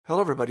Hello,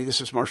 everybody. This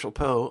is Marshall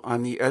Poe.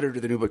 I'm the editor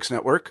of the New Books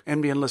Network.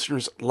 NBN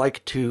listeners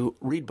like to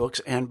read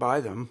books and buy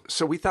them.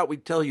 So we thought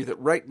we'd tell you that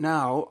right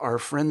now, our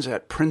friends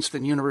at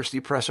Princeton University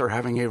Press are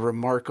having a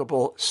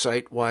remarkable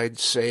site-wide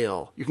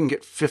sale. You can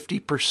get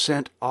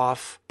 50%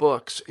 off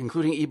books,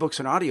 including ebooks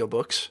and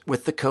audiobooks,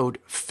 with the code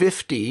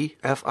 50,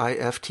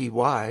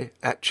 F-I-F-T-Y,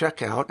 at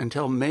checkout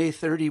until May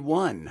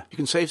 31. You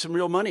can save some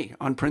real money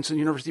on Princeton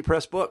University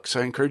Press books.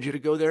 I encourage you to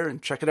go there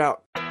and check it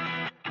out.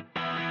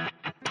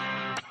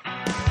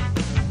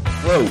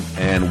 Hello,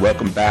 and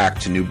welcome back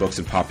to New Books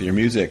and Popular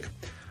Music.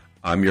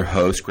 I'm your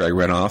host, Greg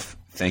Renoff.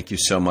 Thank you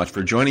so much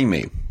for joining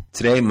me.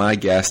 Today, my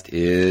guest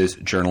is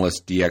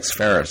journalist DX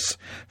Ferris.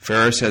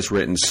 Ferris has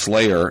written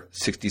Slayer,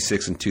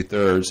 66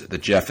 2/3, The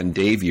Jeff and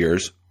Dave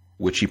Years,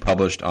 which he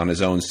published on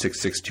his own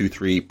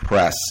 6623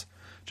 Press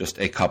just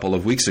a couple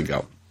of weeks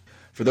ago.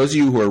 For those of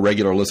you who are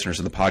regular listeners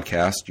of the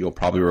podcast, you'll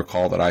probably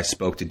recall that I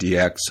spoke to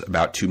DX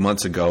about 2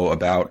 months ago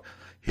about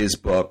his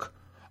book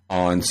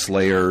on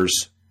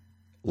Slayer's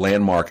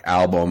landmark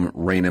album,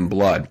 Rain and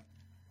Blood.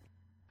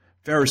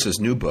 Ferris's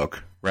new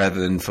book,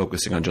 rather than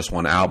focusing on just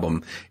one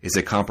album, is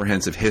a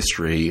comprehensive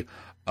history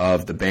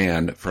of the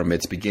band from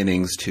its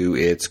beginnings to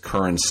its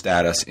current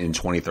status in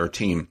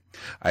 2013.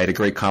 I had a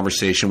great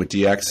conversation with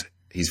DX.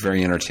 He's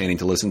very entertaining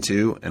to listen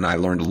to, and I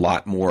learned a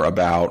lot more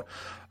about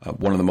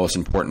one of the most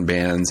important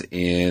bands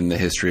in the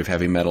history of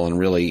heavy metal and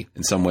really,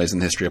 in some ways, in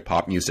the history of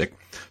pop music.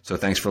 So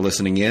thanks for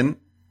listening in,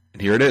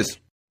 and here it is.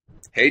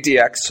 Hey,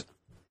 DX.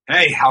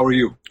 Hey, how are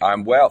you?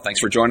 I'm well. Thanks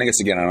for joining us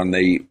again on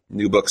the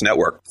New Books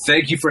Network.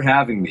 Thank you for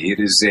having me.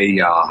 It is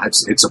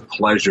it's a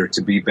pleasure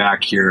to be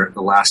back here.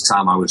 The last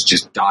time I was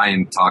just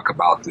dying to talk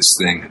about this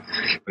thing,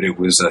 but it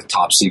was a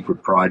top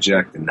secret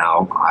project, and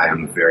now I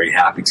am very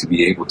happy to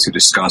be able to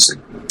discuss it.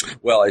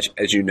 Well,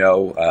 as you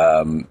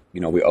know,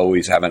 we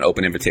always have an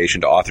open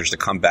invitation to authors to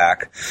come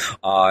back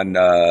on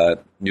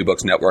New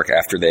Books Network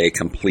after they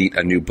complete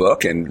a new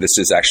book, and this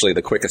is actually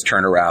the quickest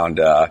turnaround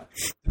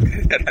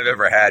that I've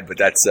ever had. But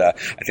that's, I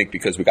think,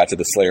 because we got to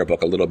the Slayer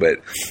book a little bit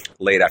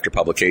late after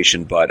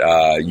publication. But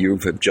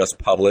you've just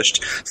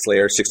published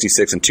Slayer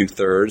 66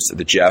 2/3,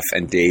 The Jeff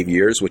and Dave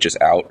Years, which is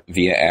out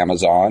via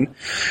Amazon.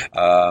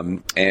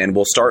 And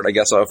we'll start, I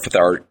guess, off with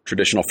our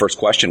traditional first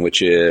question,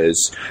 which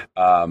is,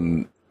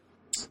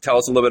 tell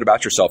us a little bit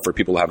about yourself for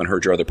people who haven't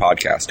heard your other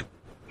podcast.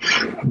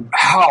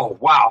 Oh,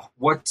 wow.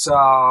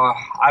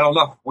 I don't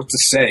know what to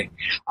say.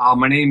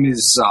 My name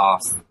is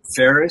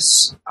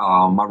Ferris.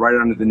 I write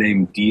under the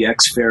name DX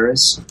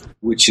Ferris,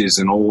 which is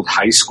an old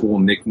high school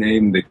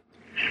nickname that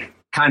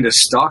kind of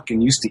stuck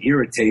and used to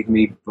irritate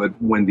me. But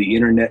when the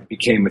internet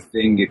became a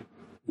thing,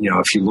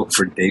 if you look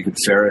for David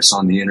Ferris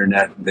on the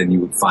internet, then you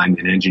would find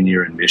an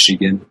engineer in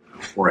Michigan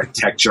or a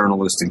tech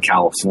journalist in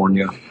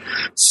California.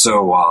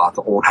 So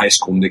the old high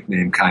school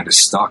nickname kind of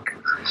stuck.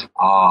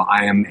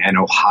 I am an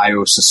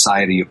Ohio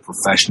Society of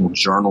Professional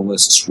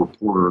Journalists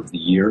Reporter of the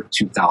Year,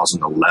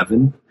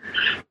 2011.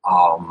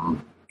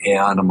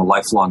 And I'm a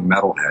lifelong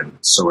metalhead,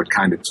 so it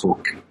kind of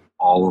took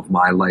all of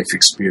my life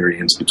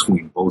experience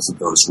between both of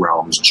those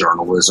realms,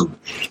 journalism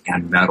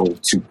and metal,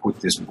 to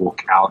put this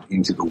book out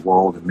into the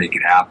world and make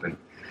it happen,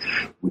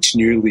 which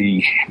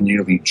nearly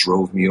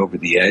drove me over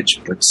the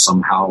edge, but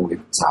somehow it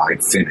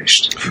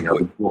finished.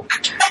 The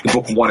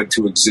book wanted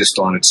to exist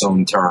on its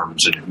own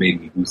terms, and it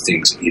made me do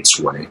things its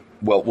way.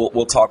 Well,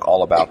 we'll talk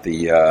all about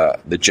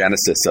the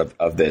genesis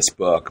of this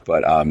book,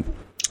 but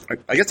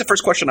I guess the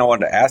first question I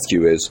wanted to ask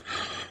you is,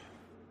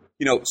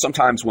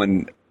 sometimes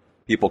when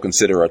people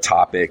consider a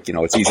topic,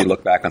 it's easy to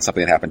look back on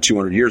something that happened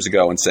 200 years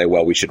ago and say,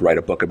 well, we should write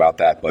a book about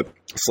that, but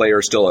Slayer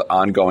is still an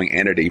ongoing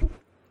entity.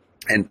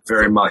 And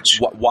very much.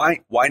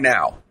 Why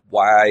now?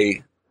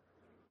 Why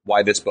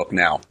this book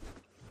now?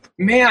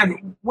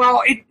 Man,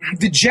 well,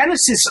 the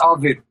genesis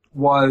of it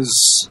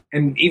was,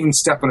 and even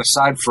stepping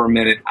aside for a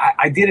minute,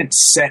 I didn't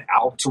set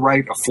out to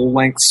write a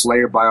full-length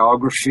Slayer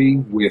biography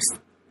with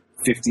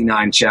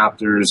 59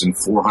 chapters and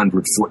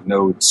 400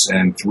 footnotes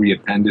and 3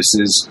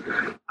 appendices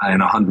and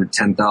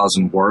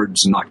 110,000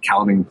 words, not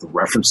counting the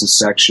references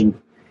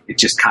section. It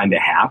just kind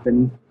of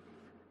happened,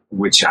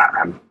 which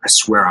I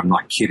swear I'm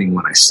not kidding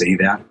when I say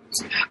that.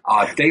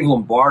 Dave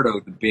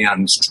Lombardo, the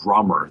band's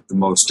drummer, the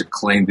most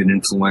acclaimed and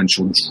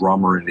influential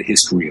drummer in the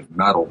history of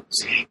metal,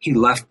 he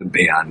left the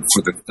band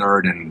for the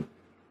third and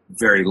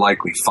very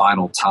likely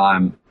final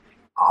time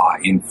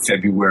in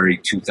February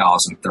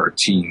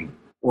 2013,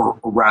 or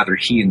rather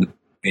he and the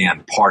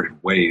band parted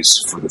ways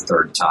for the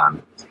third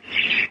time.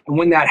 And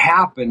when that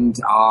happened,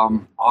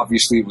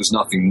 obviously it was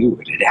nothing new.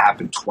 It had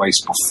happened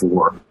twice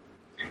before.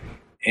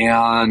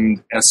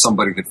 And as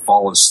somebody that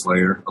follows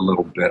Slayer a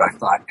little bit, I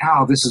thought,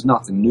 this is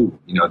nothing new.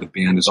 The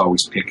band is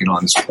always picking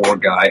on this poor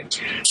guy.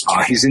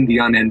 He's in the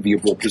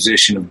unenviable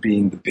position of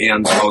being the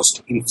band's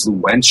most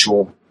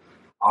influential,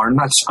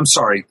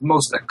 the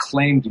most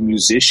acclaimed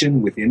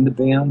musician within the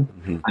band.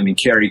 Mm-hmm. I mean,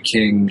 Kerry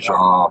King,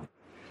 sure.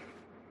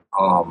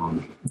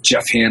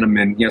 Jeff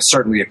Hanneman,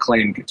 certainly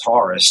acclaimed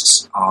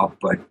guitarists,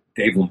 but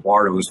Dave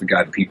Lombardo is the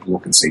guy that people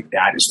look and say,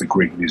 that is the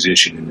great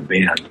musician in the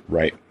band.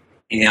 Right.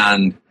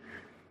 And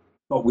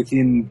But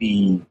within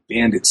the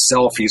band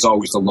itself, he's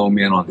always the low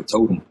man on the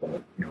totem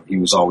pole. He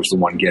was always the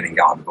one getting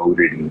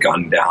outvoted and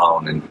gunned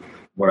down. And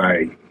what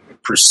I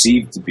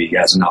perceived to be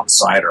as an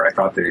outsider, I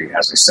thought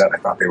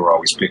they were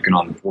always picking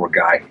on the poor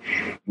guy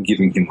and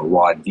giving him a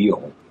raw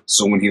deal.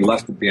 So when he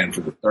left the band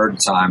for the third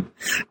time,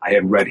 I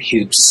had read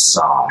his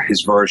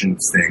version of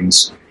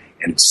things,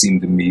 and it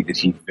seemed to me that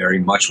he very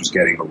much was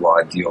getting a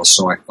raw deal.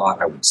 So I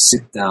thought I would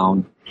sit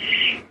down,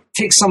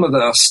 take some of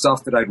the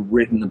stuff that I'd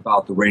written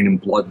about the Rain and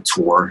Blood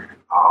tour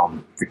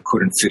that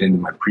couldn't fit into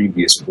my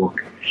previous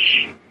book,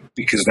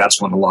 because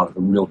that's when a lot of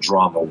the real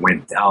drama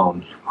went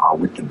down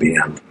with the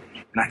band.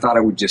 And I thought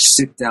I would just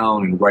sit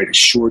down and write a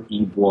short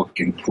ebook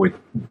and put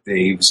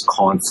Dave's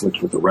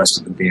conflict with the rest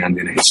of the band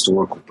in a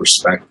historical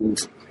perspective.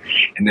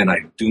 And then I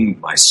doomed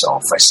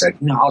myself. I said,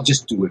 I'll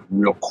just do it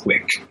real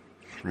quick.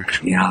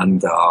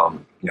 And,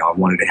 I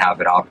wanted to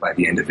have it out by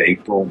the end of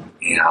April.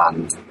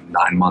 And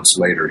 9 months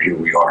later, here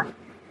we are.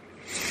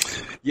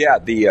 Yeah,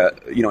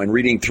 in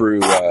reading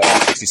through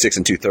 66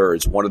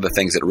 2/3, one of the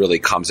things that really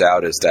comes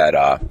out is that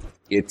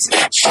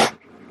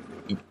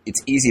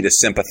it's easy to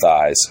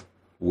sympathize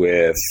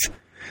with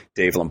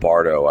Dave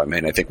Lombardo. I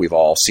mean, I think we've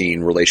all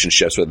seen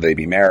relationships, whether they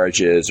be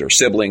marriages or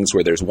siblings,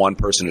 where there's one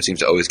person who seems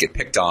to always get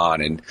picked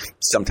on, and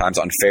sometimes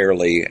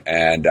unfairly,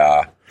 and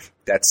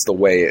that's the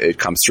way it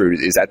comes through.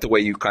 Is that the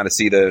way you kind of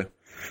see the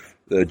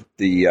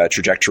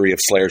trajectory of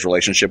Slayer's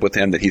relationship with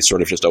him, that he's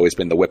sort of just always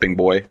been the whipping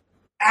boy?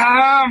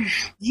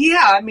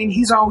 Yeah, I mean,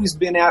 he's always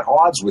been at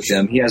odds with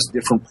them. He has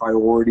different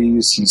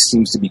priorities. He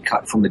seems to be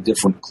cut from a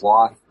different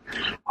cloth.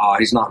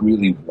 He's not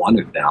really one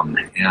of them.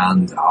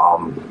 And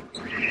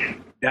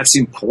that's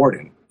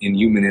important in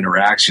human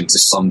interaction to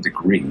some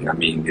degree. I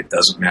mean, it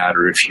doesn't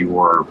matter if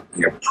you're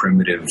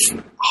primitive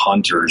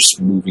hunters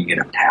moving in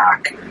a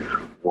pack,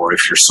 or if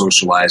you're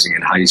socializing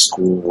in high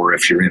school, or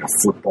if you're in a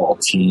football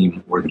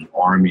team or the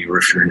army, or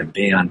if you're in a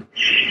band.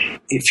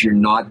 If you're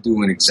not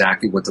doing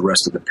exactly what the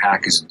rest of the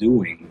pack is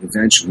doing,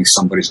 eventually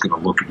somebody's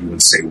going to look at you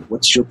and say,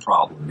 what's your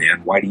problem,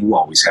 man? Why do you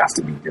always have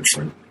to be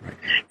different?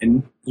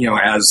 And,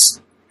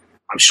 as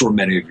I'm sure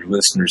many of your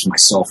listeners,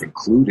 myself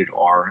included,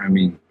 are, I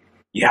mean,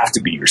 you have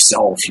to be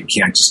yourself. You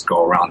can't just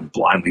go around and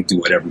blindly do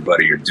what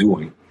everybody are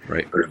doing.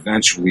 Right. But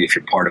eventually, if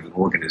you're part of an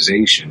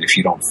organization, if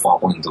you don't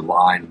fall into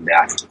line,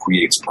 that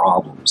creates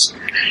problems.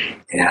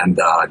 And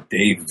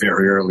Dave,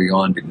 very early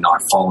on, did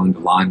not fall into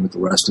line with the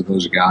rest of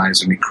those guys,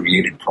 and he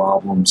created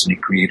problems,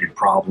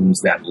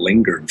 that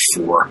lingered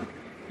for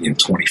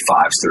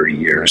 25, 30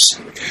 years.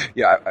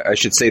 Yeah, I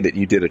should say that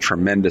you did a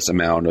tremendous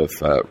amount of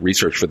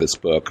research for this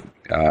book.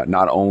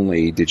 Not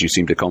only did you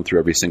seem to comb through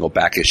every single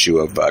back issue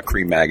of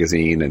Cream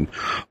magazine and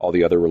all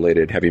the other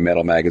related heavy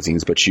metal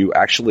magazines, but you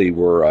actually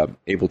were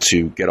able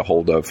to get a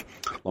hold of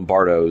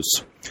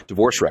Lombardo's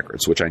divorce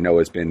records, which I know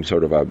has been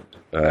sort of what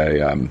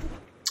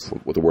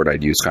the word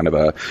I'd use, kind of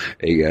a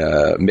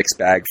mixed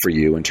bag for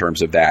you in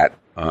terms of that.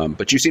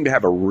 But you seem to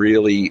have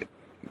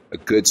a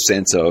good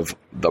sense of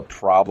the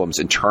problems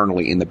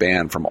internally in the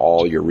band from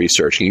all your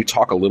research. Can you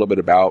talk a little bit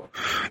about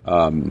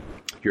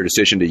your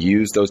decision to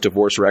use those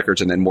divorce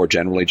records, and then more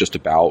generally just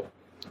about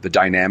the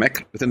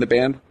dynamic within the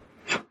band?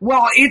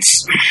 Well,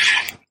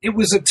 it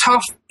was a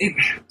tough,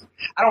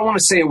 I don't want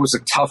to say it was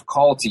a tough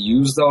call to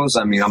use those.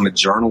 I mean, I'm a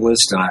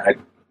journalist and I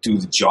do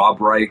the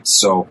job right.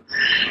 So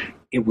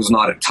it was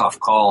not a tough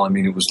call. I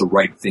mean, it was the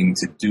right thing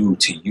to do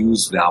to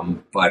use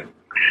them, but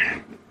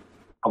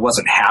I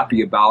wasn't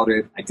happy about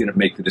it. I didn't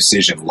make the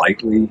decision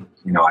lightly.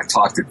 I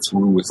talked it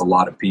through with a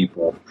lot of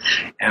people,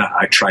 and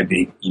I tried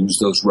to use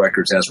those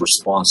records as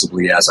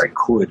responsibly as I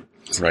could.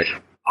 Right.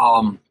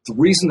 The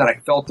reason that I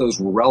felt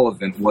those were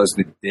relevant was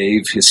that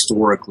Dave,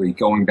 historically,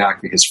 going back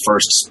to his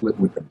first split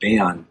with the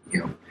band,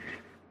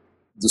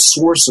 the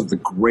source of the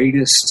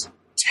greatest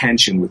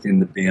tension within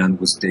the band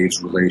was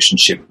Dave's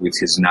relationship with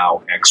his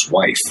now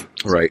ex-wife.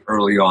 Right.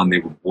 Early on, they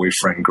were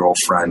boyfriend,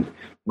 girlfriend.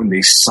 When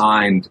they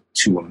signed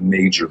to a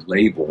major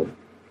label,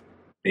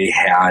 they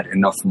had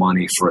enough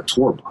money for a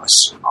tour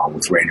bus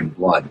with Rain and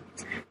Blood.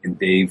 And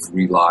Dave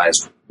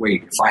realized,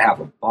 wait, if I have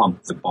a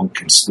bunk, the bunk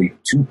can sleep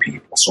two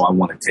people. So I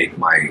want to take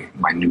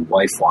my new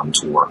wife on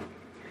tour.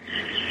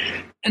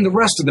 And the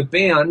rest of the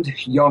band,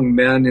 young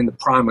men in the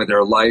prime of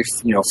their life,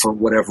 for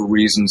whatever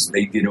reasons,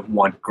 they didn't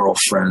want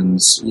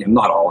girlfriends.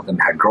 Not all of them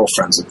had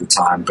girlfriends at the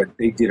time, but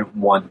they didn't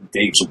want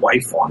Dave's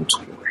wife on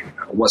tour.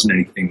 It wasn't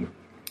anything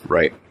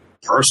right.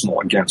 personal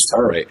against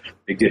her. Right.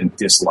 They didn't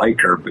dislike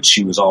her, but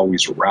she was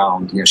always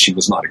around. She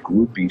was not a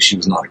groupie. She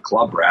was not a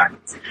club rat.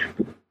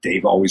 But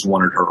Dave always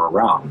wanted her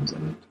around.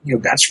 And,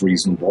 that's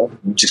reasonable.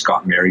 You just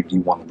got married. Do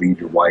you want to leave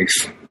your wife?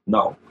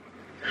 No.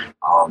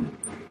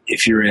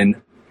 If you're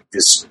in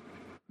this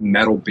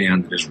metal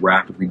band that is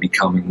rapidly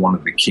becoming one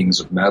of the kings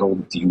of metal,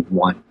 do you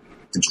want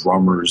the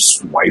drummer's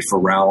wife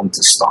around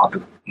to stop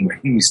it when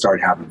you start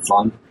having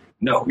fun?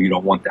 No, you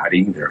don't want that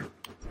either.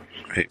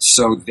 Right.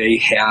 So they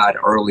had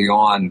early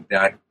on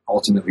that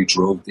ultimately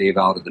drove Dave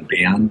out of the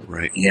band.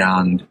 Right.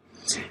 And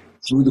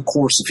through the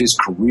course of his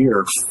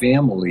career,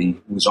 family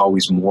was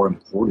always more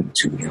important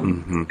to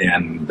him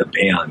than the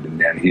band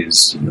and than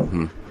his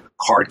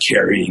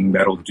card-carrying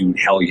metal dude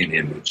hellion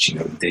image. You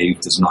know, Dave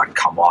does not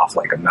come off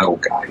like a metal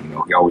guy. You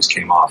know, he always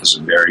came off as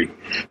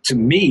to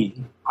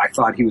me, I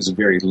thought he was a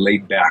very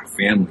laid-back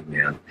family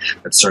man.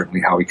 That's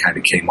certainly how he kind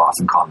of came off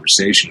in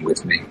conversation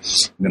with me.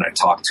 And then I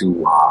talked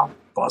to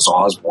Buzz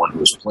Osborne, who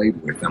has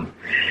played with him,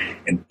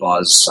 and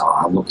Buzz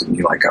looked at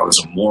me like I was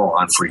a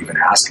moron for even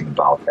asking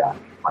about that.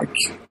 Like,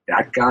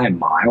 that guy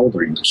mild?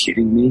 Are you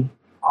kidding me?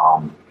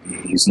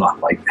 He's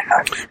not like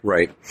that.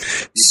 Right.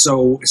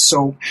 So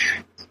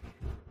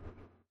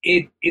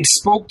it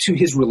spoke to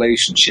his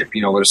relationship.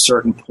 You know, at a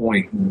certain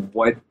point,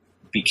 what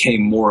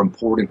became more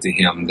important to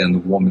him than the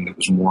woman that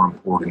was more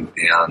important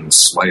than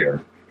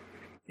Slayer.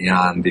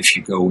 And if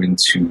you go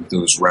into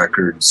those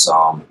records,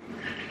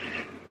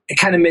 it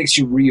kind of makes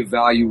you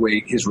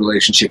reevaluate his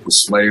relationship with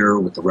Slayer,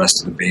 with the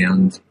rest of the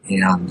band,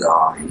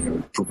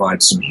 and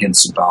provides some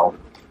hints about,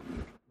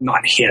 not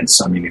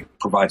hints, I mean, it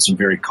provides some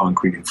very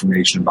concrete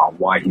information about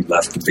why he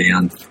left the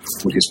band,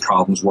 what his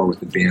problems were with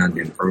the band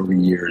in early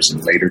years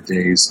and later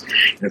days.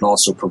 And it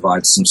also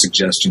provides some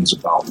suggestions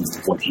about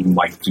what he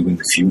might do in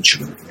the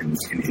future in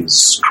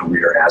his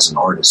career as an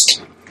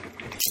artist.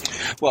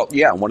 Well,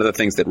 yeah, one of the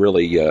things that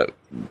really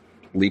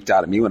leaped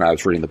out at me when I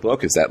was reading the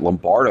book is that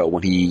Lombardo,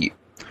 when he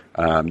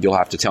you'll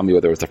have to tell me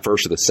whether it was the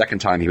first or the second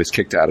time he was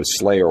kicked out of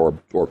Slayer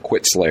or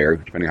quit Slayer,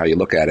 depending on how you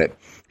look at it.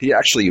 He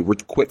actually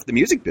quit the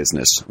music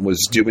business,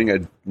 was doing a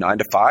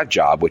 9-to-5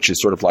 job, which is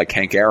sort of like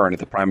Hank Aaron at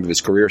the prime of his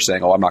career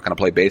saying, oh, I'm not going to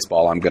play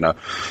baseball. I'm going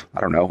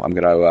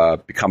to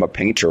become a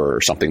painter or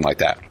something like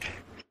that.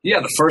 Yeah,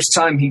 the first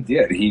time he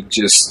did, he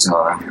just,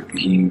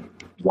 he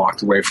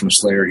walked away from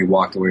Slayer. He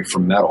walked away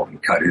from metal. He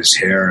cut his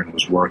hair and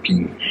was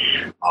working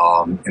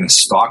in a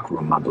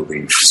stockroom, I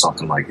believe,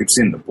 something like it's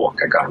in the book.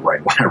 I got it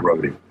right when I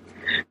wrote it.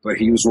 But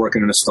he was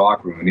working in a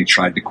stockroom, and he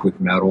tried to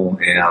quit metal,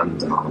 and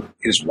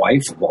his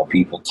wife, of all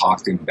people,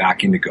 talked him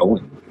back into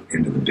going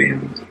into the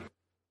band.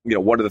 You know,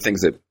 one of the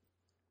things that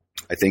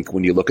I think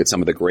when you look at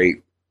some of the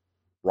great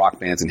rock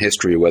bands in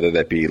history, whether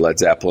that be Led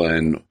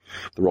Zeppelin,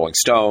 the Rolling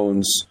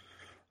Stones,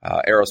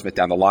 Aerosmith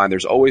down the line,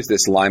 there's always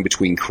this line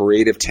between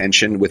creative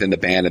tension within the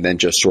band and then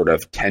just sort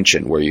of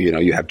tension where,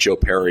 you have Joe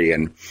Perry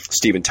and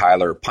Steven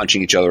Tyler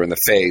punching each other in the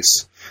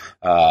face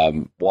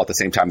while at the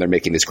same time they're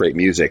making this great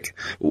music.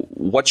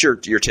 What's your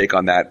take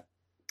on that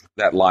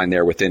line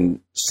there within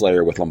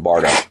Slayer with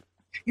Lombardo?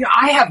 You know,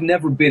 I have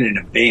never been in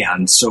a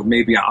band, so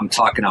maybe I'm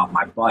talking out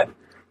my butt,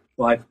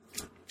 but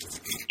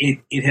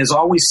it has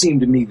always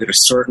seemed to me that a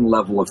certain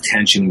level of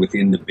tension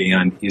within the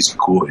band is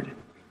good.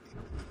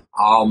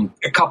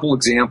 A couple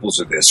examples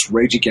of this.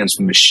 Rage Against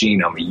the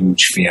Machine, I'm a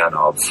huge fan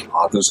of.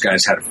 Those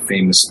guys had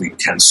famously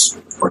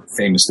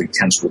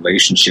tense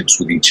relationships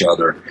with each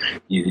other.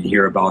 You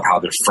hear about how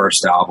their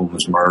first album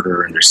was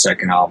Murder and their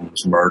second album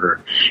was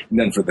Murder. And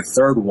then for the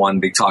third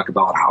one, they talk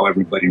about how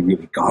everybody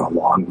really got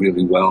along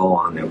really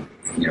well and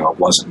it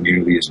wasn't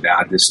nearly as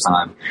bad this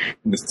time.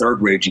 And the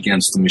third Rage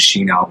Against the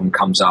Machine album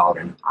comes out,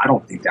 and I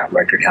don't think that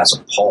record has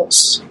a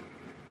pulse.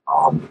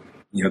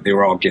 They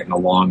were all getting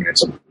along, and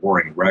it's a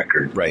boring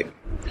record. Right.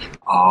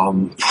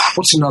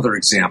 What's another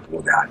example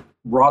of that?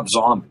 Rob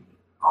Zombie,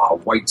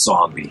 White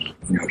Zombie.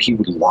 He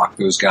would lock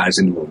those guys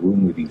into a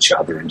room with each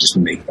other and just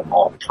make them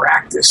all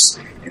practice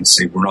and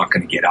say, we're not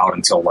going to get out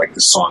until the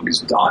song is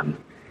done.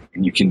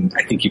 And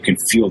I think you can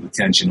feel the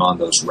tension on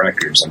those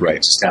records. Right.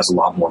 It just has a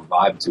lot more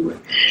vibe to it.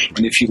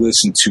 And if you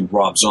listen to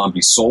Rob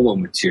Zombie's solo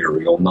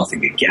material,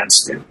 nothing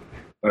against it,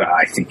 but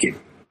I think it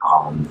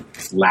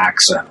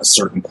lacks a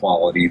certain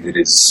quality that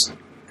is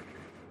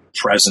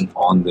present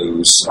on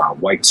those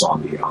White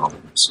Zombie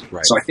albums.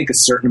 Right. So I think a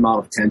certain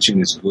amount of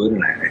tension is good,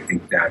 and I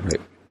think that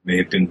may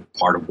have been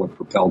part of what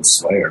propelled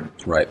Slayer.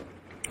 Right.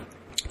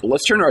 Well,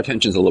 let's turn our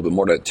attentions a little bit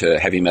more to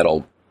heavy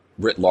metal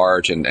writ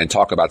large and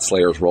talk about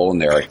Slayer's role in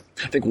there.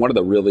 I think one of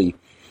the really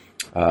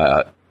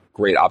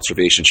great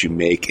observations you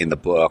make in the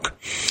book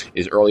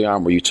is early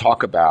on where you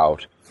talk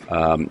about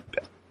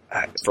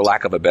for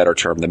lack of a better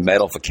term, the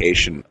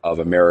metalification of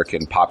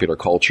American popular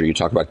culture. You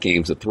talk about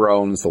Games of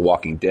Thrones, The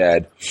Walking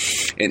Dead.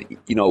 And,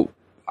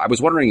 I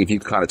was wondering if you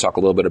could kind of talk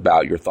a little bit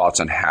about your thoughts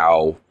on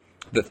how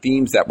the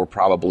themes that were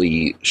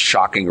probably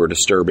shocking or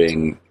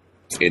disturbing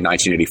in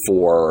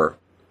 1984,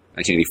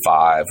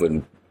 1985,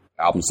 when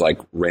albums like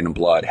Rain and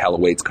Blood, Hell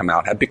Awaits come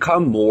out, have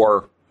become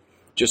more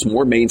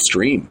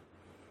mainstream.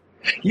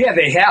 Yeah,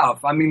 they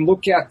have. I mean,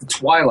 look at the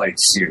Twilight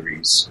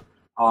series.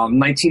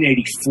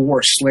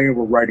 1984, Slayer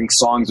were writing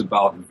songs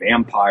about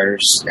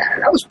vampires.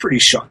 That was pretty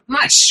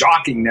not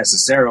shocking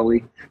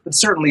necessarily, but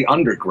certainly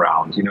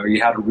underground.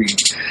 You had to read,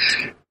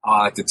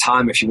 at the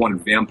time, if you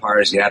wanted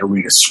vampires, you had to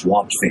read a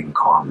Swamp Thing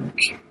comic.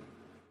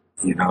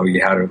 You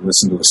had to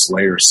listen to a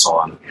Slayer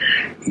song.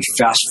 You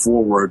fast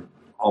forward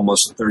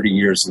almost 30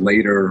 years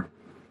later,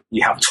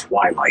 you have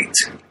Twilight.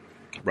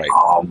 Right.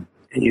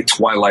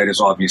 Twilight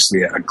is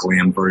obviously a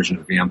glam version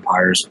of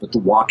vampires, but The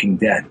Walking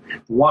Dead.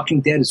 The Walking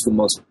Dead is the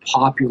most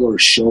popular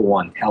show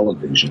on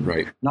television.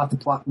 Right. Not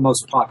the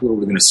most popular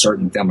within a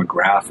certain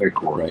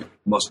demographic or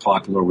most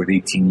popular with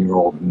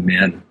 18-year-old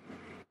men.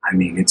 I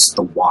mean, it's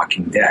The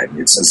Walking Dead.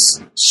 It's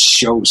a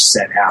show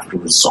set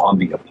after a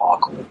zombie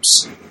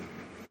apocalypse.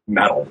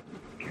 Metal,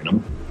 you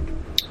know?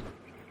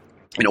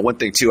 You know, one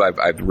thing, too,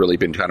 I've really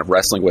been kind of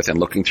wrestling with and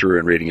looking through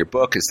and reading your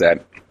book is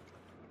that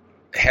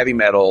heavy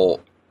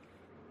metal,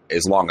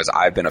 as long as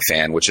I've been a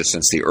fan, which is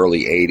since the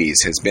early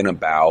 80s, has been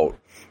about,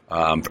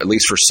 at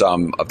least for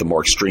some of the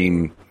more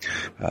extreme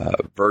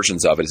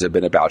versions of it, has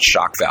been about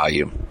shock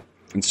value.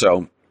 And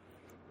so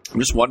I'm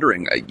just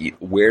wondering,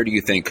 where do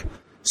you think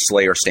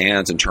Slayer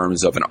stands in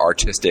terms of an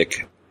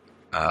artistic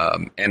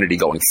entity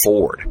going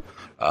forward?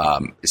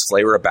 Is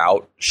Slayer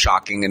about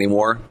shocking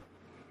anymore,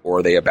 or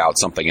are they about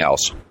something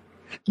else?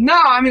 No,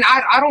 I mean,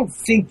 I don't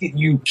think that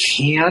you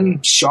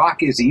can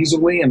shock as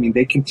easily. I mean,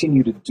 they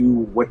continue to do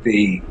what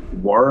they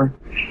were.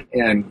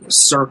 And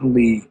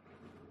certainly,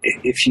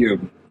 if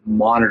you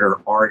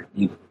monitor art,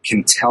 you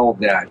can tell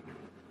that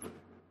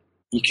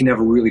you can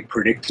never really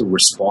predict the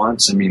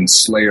response. I mean,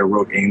 Slayer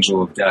wrote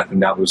Angel of Death,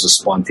 and that was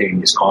a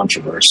spontaneous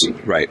controversy.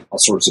 Right. All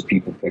sorts of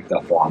people picked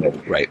up on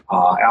it. Right.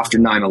 After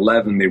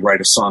 9/11, they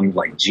write a song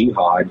like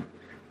Jihad.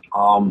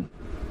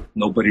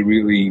 Nobody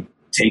really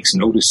takes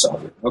notice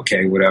of it.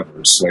 Okay, whatever.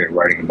 Slayer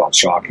writing about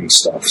shocking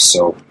stuff.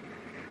 So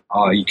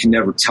you can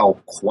never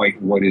tell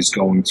quite what is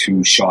going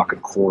to shock a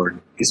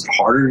chord. Is it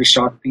harder to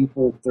shock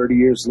people 30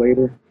 years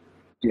later?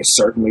 Yes,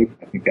 certainly.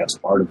 I think that's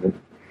part of it.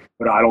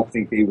 But I don't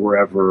think they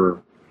were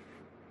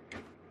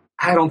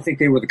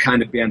the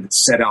kind of band that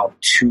set out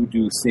to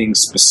do things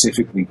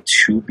specifically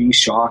to be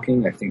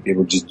shocking. I think they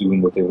were just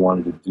doing what they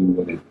wanted to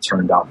do, and it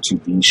turned out to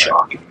be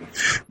shocking.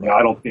 You know,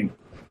 I don't think,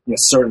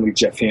 certainly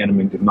Jeff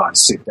Hanneman did not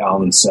sit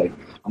down and say,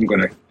 I'm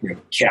going to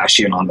cash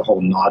in on the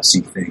whole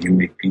Nazi thing and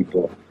make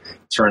people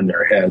turn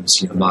their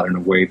heads, not in a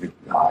way that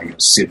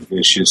Sid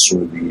Vicious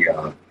or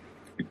the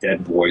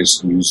Dead Boys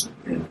used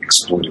and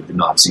exploited the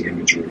Nazi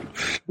imagery.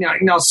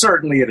 Now,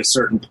 certainly at a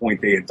certain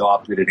point they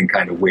adopted it and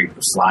kind of waved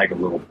the flag a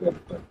little bit,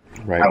 but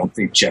right. I don't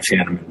think Jeff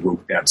Hanneman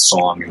wrote that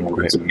song in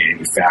order to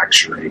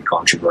manufacture a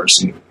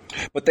controversy.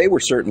 But they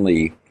were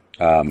certainly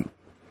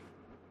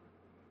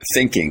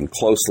thinking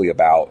closely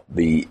about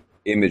the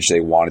image they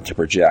wanted to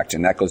project,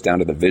 and that goes down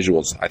to the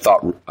visuals. I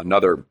thought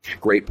another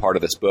great part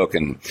of this book,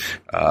 and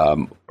a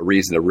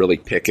reason to really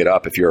pick it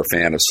up if you're a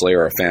fan of Slayer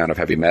or a fan of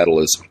heavy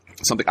metal, is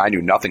something I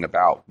knew nothing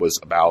about, was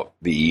about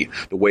the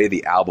way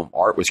the album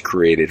art was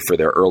created for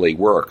their early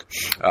work.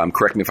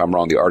 Correct me if I'm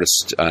wrong, the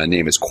artist's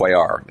name is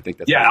Cuellar. I think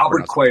that's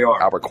Albert Cuellar.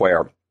 Albert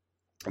Cuellar.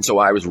 And so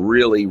I was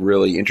really,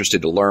 really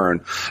interested to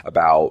learn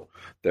about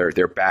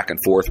their back and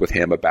forth with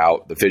him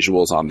about the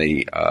visuals on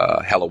the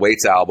Hell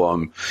Awaits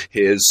album,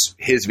 his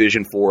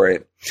vision for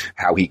it,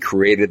 how he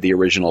created the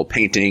original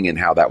painting and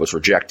how that was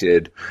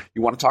rejected.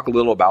 You want to talk a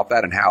little about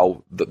that and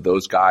how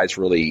those guys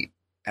really,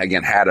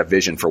 again, had a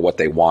vision for what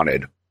they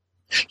wanted?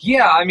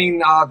 Yeah, I mean,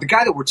 the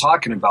guy that we're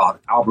talking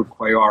about, Albert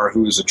Cuellar,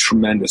 who is a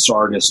tremendous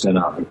artist and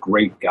a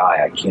great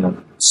guy, I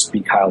can't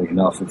speak highly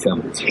enough of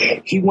him.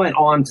 He went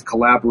on to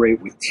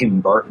collaborate with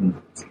Tim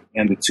Burton,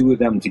 and the two of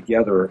them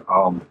together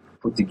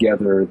put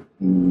together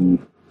the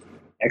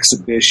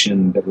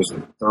exhibition that was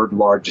the third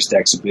largest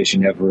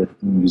exhibition ever at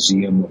the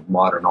Museum of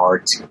Modern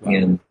Art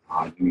in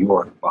New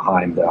York,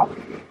 behind,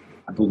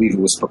 I believe it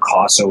was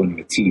Picasso and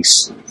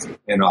Matisse.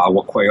 And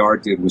what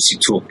Cuellar did was he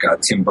took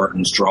Tim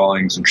Burton's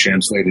drawings and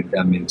translated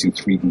them into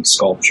 3D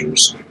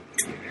sculptures,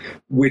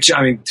 which,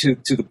 I mean,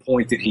 to the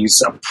point that he's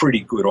a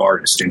pretty good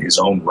artist in his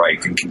own right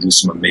and can do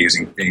some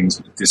amazing things.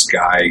 But this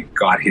guy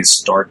got his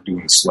start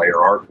doing Slayer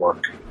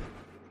artwork.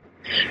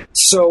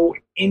 So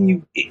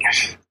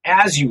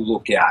as you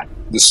look at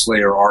the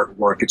Slayer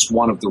artwork, it's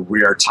one of the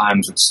rare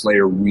times that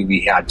Slayer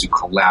really had to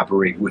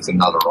collaborate with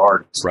another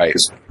artist. Right.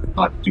 Because they could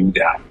not do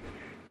that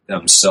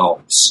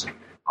themselves.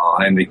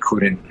 And they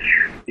couldn't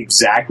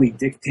exactly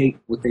dictate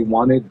what they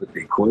wanted, but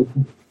they could.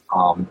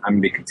 I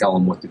mean, they could tell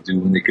him what to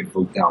do, and they could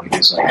vote down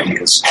his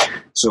ideas.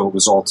 So it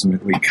was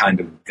ultimately kind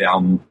of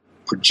them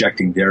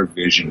projecting their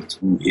vision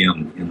through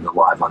him in the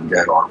Live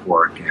Undead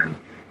artwork and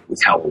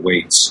with Hell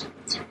Awaits,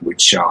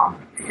 which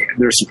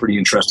there's some pretty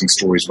interesting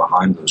stories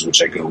behind those,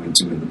 which I go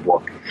into in the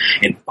book.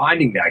 And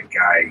finding that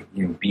guy,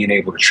 being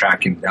able to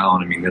track him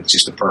down, I mean, that's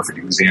just a perfect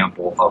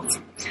example of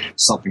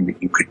something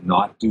that you could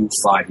not do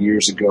 5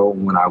 years ago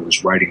when I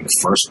was writing the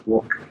first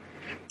book.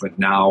 But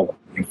now,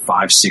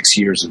 5-6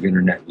 years of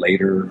internet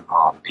later,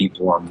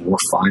 people are more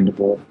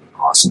findable.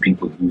 Some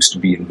people who used to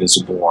be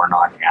invisible are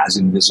not as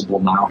invisible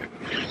now.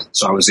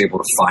 So I was able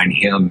to find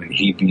him, and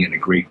he, being a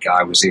great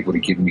guy, was able to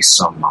give me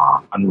some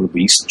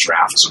unreleased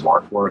drafts of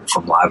artwork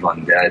from Live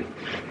Undead.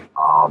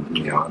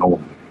 An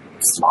old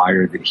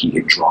flyer that he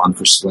had drawn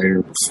for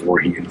Slayer before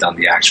he had done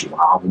the actual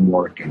album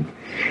work. And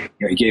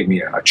he gave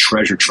me a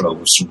treasure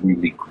trove of some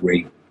really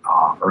great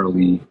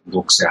early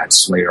looks at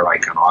Slayer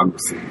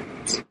iconography.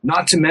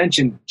 Not to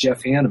mention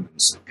Jeff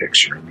Hanneman's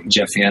picture. I mean,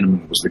 Jeff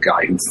Hanneman was the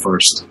guy who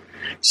first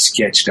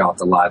sketched out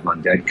the Live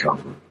Undead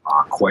cover.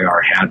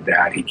 Cuellar had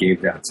that. He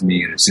gave that to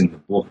me, and it's in the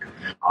book.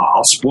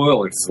 I'll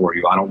spoil it for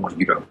you. I don't want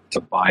you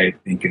to buy it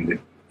thinking that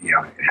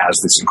it has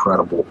this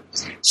incredible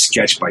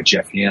sketch by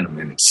Jeff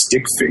Hanneman. It's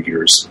stick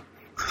figures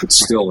But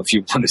still, if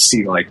you want to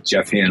see like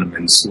Jeff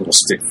Hanneman's little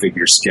stick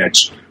figure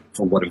sketch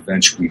for what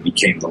eventually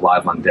became the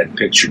Live on Dead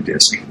picture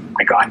disc,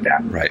 I got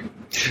that. Right.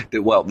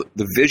 Well,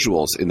 the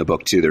visuals in the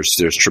book too.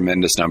 There's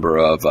tremendous number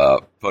of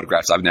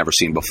photographs I've never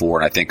seen before,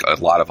 and I think a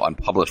lot of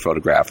unpublished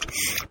photographed.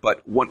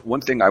 But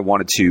one thing I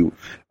wanted to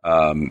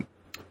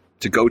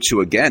go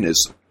to again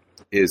is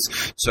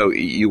so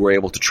you were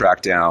able to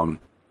track down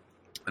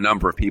a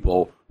number of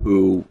people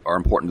who are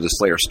important to the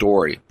Slayer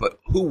story, but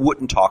who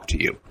wouldn't talk to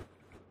you?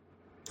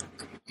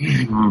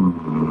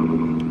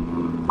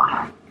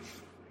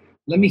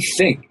 Let me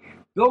think.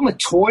 Bill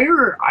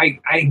Metoyer,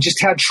 I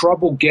just had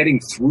trouble getting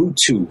through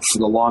to for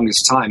the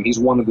longest time. He's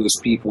one of those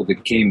people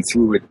that came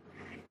through it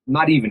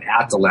not even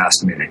at the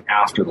last minute,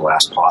 after the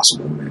last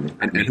possible minute.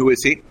 And who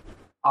is he?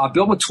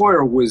 Bill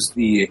Metoyer was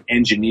the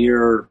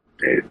engineer,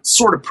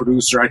 sort of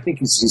producer. I think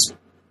he's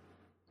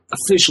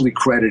officially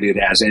credited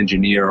as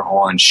engineer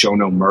on Show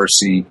No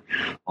Mercy,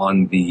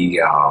 on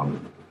the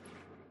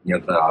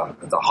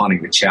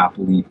Haunting the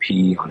Chapel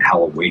EP, on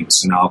Hell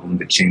Awaits, an album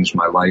that changed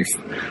my life.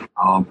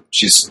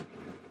 Just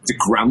the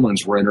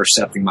gremlins were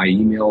intercepting my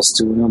emails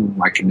to him.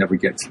 I could never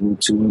get through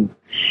to him.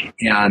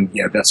 And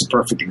yeah, that's a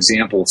perfect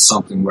example of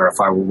something where if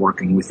I were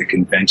working with a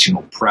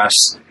conventional press,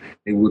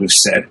 they would have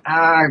said,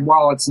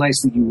 well, it's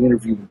nice that you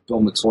interviewed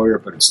Bill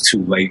Metoyer, but it's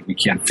too late. We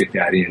can't fit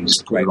that in.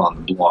 Just put it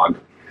on the blog.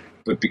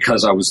 But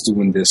because I was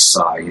doing this,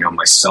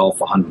 myself,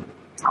 100%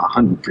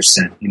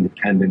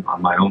 independent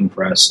on my own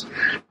press,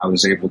 I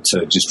was able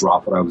to just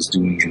drop what I was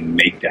doing and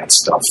make that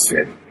stuff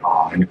fit.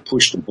 And it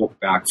pushed the book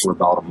back for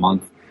about a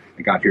month.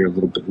 I got here a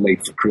little bit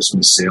late for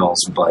Christmas sales,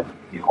 but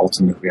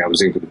ultimately I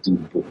was able to do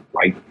the book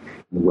right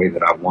in the way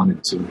that I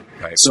wanted to.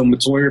 Right. So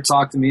Metoyer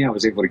talked to me. I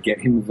was able to get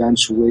him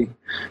eventually.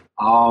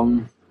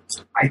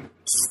 I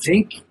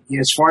think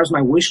as far as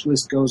my wish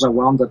list goes, I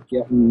wound up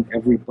getting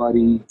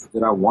everybody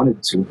that I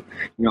wanted to.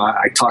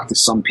 I talked to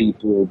some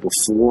people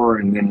before,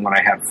 and then when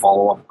I had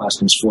follow-up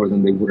questions for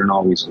them, they wouldn't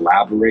always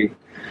elaborate.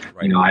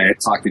 Right. I had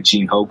talked to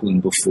Gene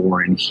Hoglan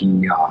before, and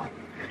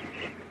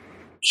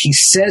he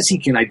says he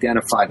can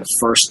identify the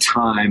first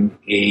time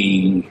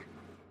a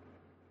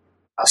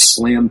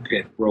slam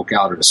pit broke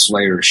out at a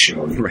Slayer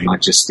show, right.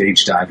 Not just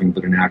stage diving,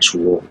 but an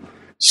actual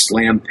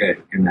slam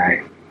pit. And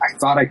I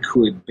thought I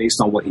could,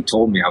 based on what he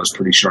told me, I was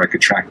pretty sure I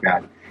could track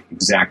that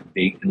exact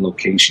date and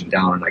location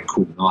down, and I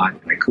could not.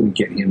 And I couldn't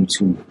get him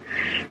to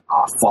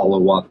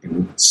follow up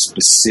and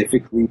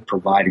specifically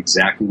provide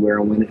exactly where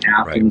and when it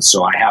happened. Right.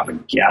 So I have a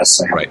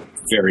guess. I have a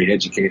very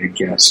educated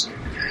guess.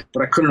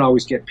 But I couldn't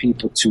always get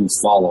people to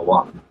follow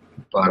up.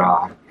 But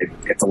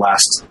at the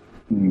last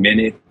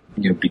minute,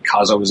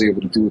 because I was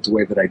able to do it the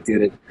way that I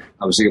did it,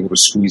 I was able to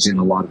squeeze in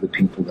a lot of the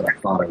people that I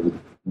thought I would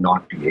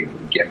not be able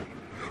to get.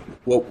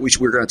 Well,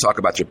 we're going to talk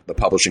about the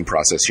publishing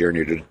process here and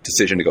your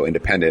decision to go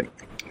independent.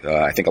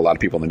 I think a lot of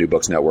people in the New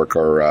Books Network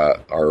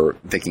are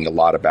thinking a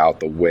lot about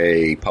the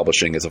way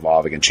publishing is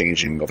evolving and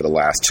changing over the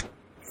last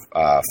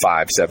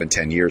 5, 7,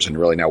 10 years, and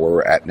really now where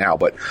we're at now.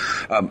 But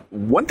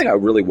one thing I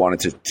really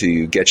wanted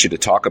to get you to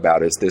talk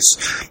about is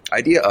this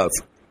idea of,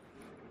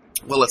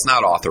 well, it's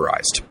not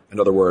authorized. In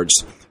other words,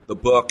 the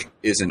book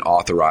isn't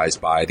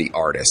authorized by the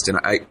artist. And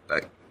I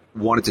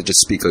wanted to just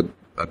speak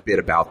a bit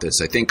about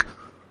this. I think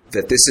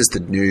that this is the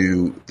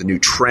new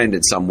trend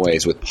in some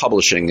ways with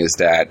publishing, is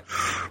that,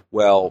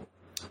 well,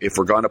 if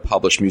we're going to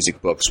publish music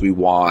books, we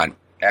want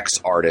X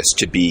artist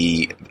to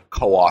be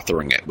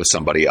co-authoring it with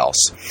somebody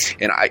else.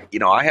 And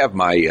I have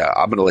my,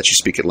 I'm going to let you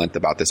speak at length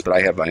about this, but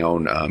I have my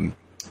own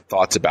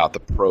thoughts about the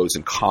pros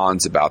and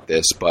cons about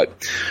this.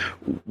 But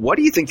what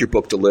do you think your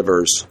book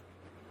delivers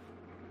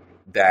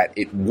that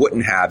it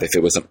wouldn't have if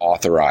it was an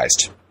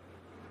authorized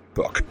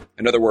book?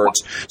 In other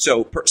words,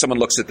 so someone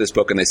looks at this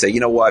book and they say, you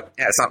know what,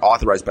 it's not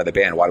authorized by the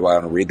band. Why do I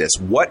want to read this?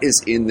 What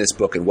is in this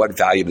book, and what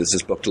value does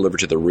this book deliver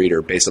to the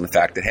reader based on the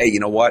fact that, hey, you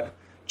know what,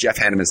 Jeff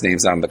Hanneman's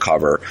name's not on the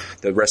cover.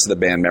 The rest of the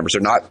band members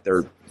are not.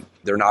 They're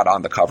not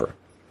on the cover.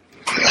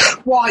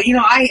 Well,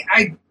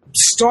 I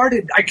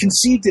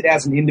conceived it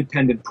as an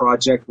independent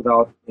project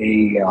without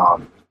a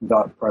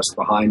press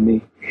behind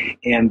me,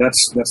 and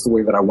that's the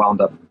way that I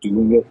wound up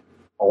doing it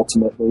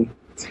ultimately.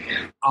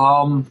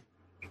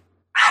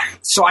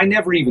 So I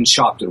never even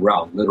shopped it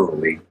around,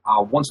 literally.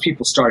 Once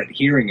people started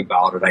hearing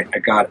about it, I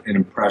got an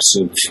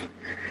impressive.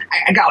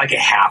 I got like a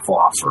half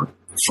offer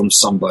from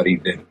somebody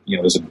that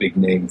is a big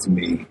name to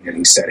me, and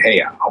he said, "Hey,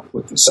 I'll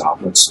put this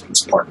out. Let's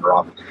partner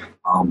up,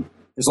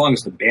 as long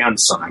as the band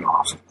sign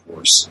off, of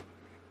course."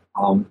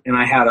 And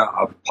I had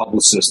a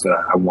publicist that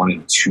I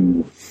wanted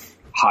to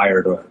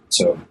hire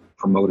to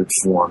promote it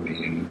for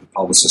me, and the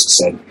publicist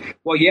said,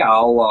 "Well, yeah,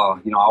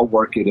 I'll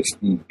work it if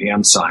the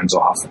band signs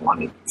off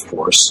on it, of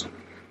course."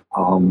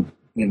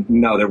 And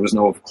no, there was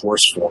no of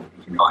course for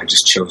me. I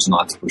just chose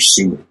not to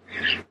pursue it.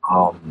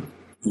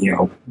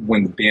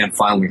 When the band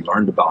finally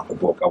learned about the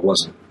book, I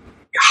wasn't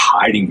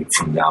hiding it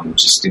from them.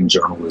 Just in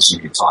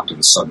journalism, you talk to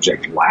the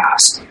subject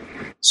last.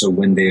 So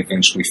when they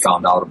eventually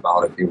found out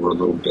about it, they were a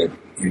little bit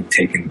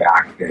taken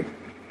back that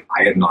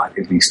I had not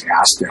at least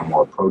asked them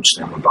or approached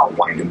them about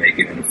wanting to make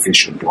it an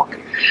official book.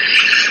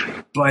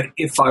 But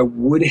if I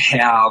would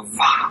have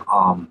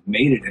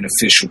made it an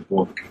official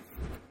book,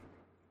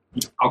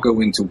 I'll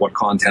go into what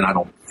content I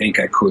don't think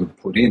I could have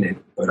put in it,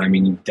 but I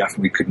mean, you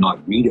definitely could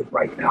not read it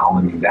right now.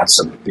 I mean, that's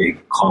a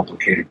big,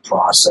 complicated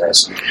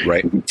process.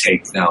 Right. It would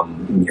take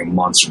them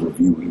months of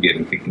reviewing it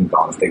and thinking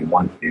about if they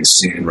want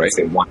this in, if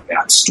they want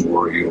that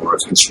story, or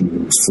if this really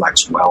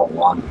reflects well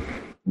on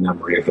the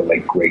memory of the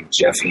late, great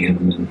Jeff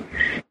Hanneman.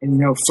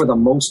 And, for the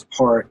most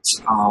part,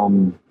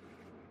 I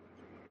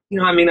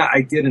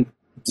didn't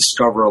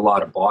discover a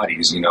lot of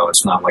bodies.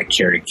 It's not like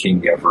Carrie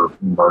King ever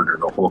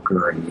murdered a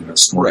hooker and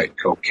snorted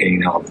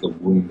cocaine out of the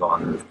wound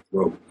on her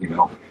throat.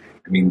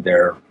 I mean,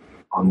 they're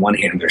on one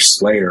hand they're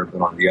Slayer,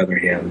 but on the other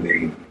hand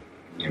they,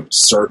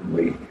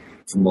 certainly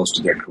for most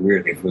of their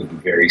career they've lived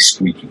very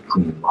squeaky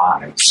clean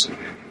lives.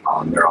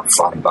 They're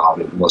upfront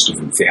about it. Most of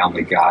them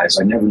family guys.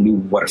 I never knew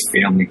what a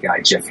family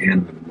guy Jeff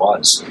Hanneman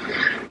was,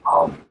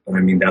 but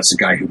I mean that's a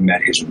guy who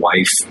met his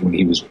wife when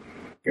he was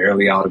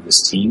barely out of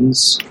his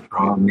teens,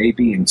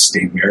 maybe, and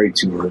stayed married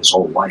to her his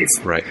whole life.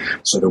 Right.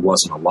 So there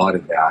wasn't a lot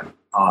of that.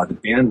 The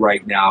band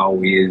right now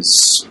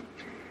is,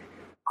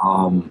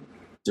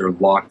 they're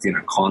locked in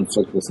a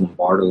conflict with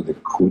Lombardo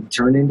that could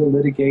turn into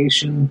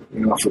litigation,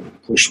 if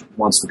it push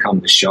wants to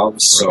come to shove.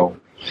 So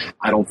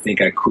I don't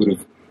think I could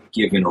have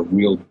given a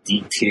real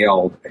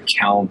detailed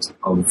account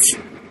of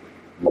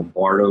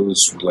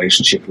Lombardo's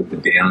relationship with the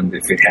band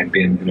if it had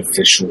been an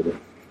official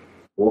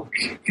book.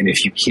 And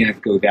if you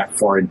can't go that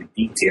far into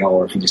detail,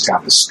 or if you just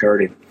have to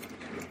skirt it,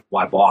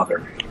 why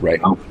bother?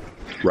 Right.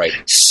 Right.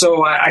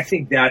 So I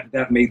think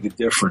that made the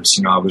difference.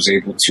 I was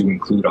able to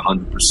include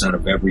 100%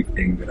 of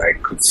everything that I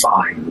could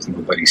find, with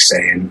nobody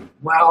saying,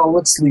 well,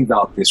 let's leave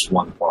out this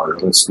one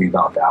part, or let's leave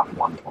out that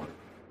one part.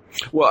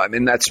 Well, I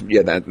mean, that's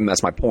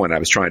my point. I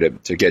was trying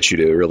to get you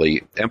to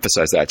really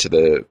emphasize that to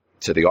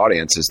the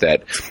audience, is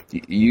that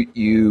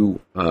you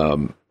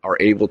are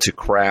able to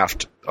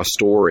craft a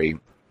story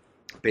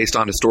based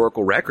on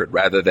historical record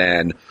rather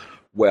than,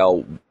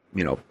 well,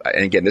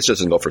 and again, this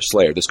doesn't go for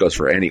Slayer. This goes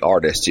for any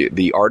artist.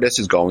 The artist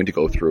is going to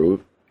go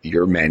through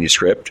your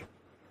manuscript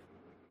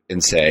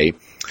and say,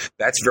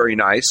 that's very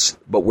nice,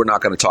 but we're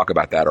not going to talk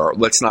about that, or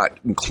let's not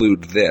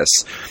include this.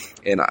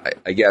 And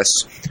I guess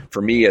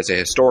for me as a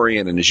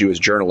historian and as you as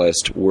a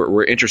journalist,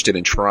 we're interested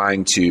in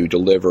trying to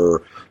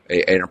deliver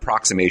an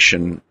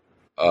approximation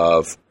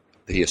of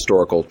the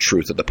historical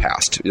truth of the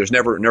past. There's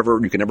never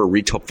you can never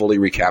fully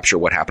recapture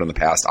what happened in the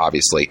past,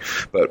 obviously,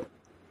 but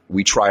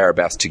we try our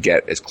best to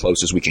get as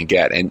close as we can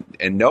get, and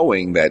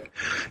knowing that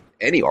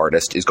any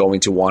artist is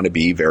going to want to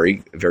be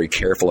very, very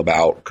careful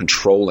about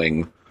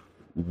controlling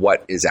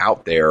what is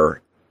out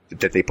there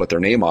that they put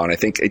their name on. I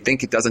think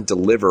it doesn't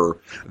deliver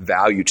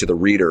value to the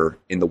reader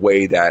in the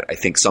way that I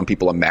think some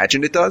people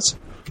imagine it does.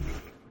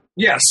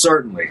 Yeah,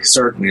 certainly.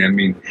 I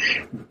mean,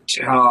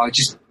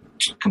 just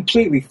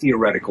completely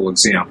theoretical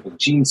example.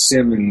 Gene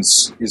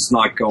Simmons is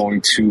not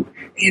going to,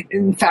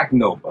 in fact,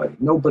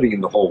 nobody in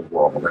the whole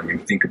world. I mean,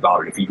 think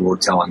about it. If you were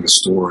telling a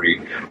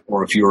story,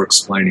 or if you were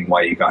explaining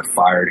why you got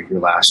fired at your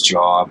last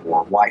job,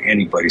 or why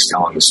anybody's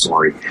telling a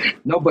story,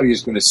 nobody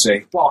is going to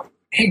say, well,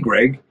 hey,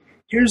 Greg,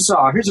 here's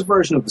a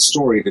version of the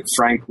story that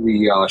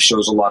frankly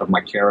shows a lot of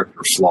my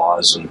character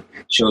flaws and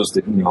shows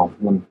that,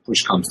 when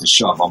push comes to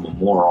shove, I'm a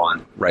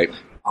moron. Right.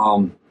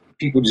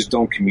 People just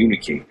don't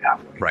communicate that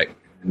way. Right.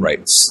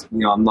 Right.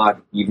 I'm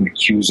not even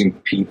accusing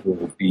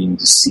people of being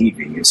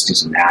deceiving. It's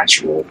just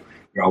natural.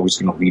 You're always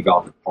going to leave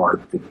out the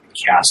part that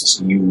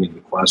casts you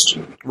into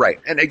question. Right.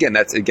 And again,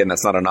 that's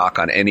not a knock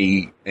on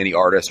any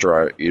artist,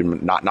 or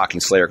not knocking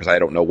Slayer, because I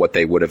don't know what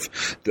they would have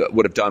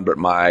done. But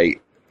my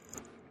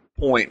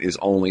point is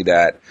only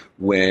that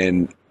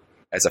when,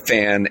 as a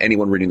fan,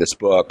 anyone reading this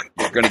book,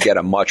 you're going to get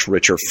a much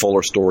richer,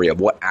 fuller story of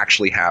what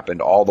actually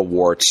happened, all the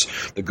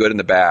warts, the good and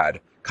the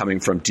bad,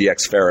 coming from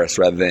DX Ferris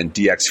rather than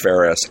DX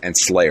Ferris and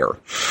Slayer.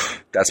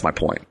 That's my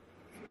point.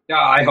 Yeah,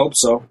 I hope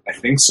so. I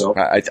think so.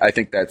 I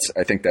think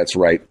that's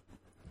right.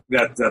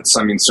 That's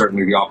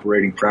certainly the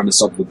operating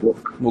premise of the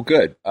book. Well,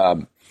 good.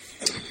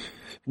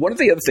 One of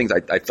the other things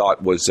I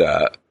thought was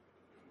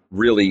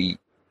really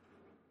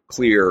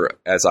clear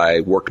as I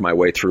worked my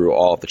way through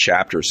all of the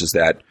chapters is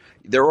that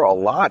there were a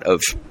lot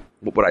of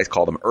what I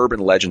call them urban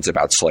legends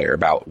about Slayer,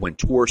 about when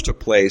tours took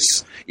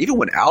place, even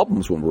when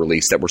albums were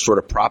released that were sort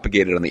of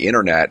propagated on the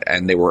internet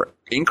and they were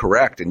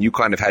incorrect, and you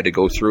kind of had to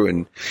go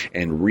through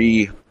and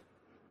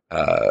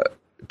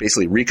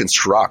basically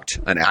reconstruct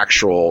an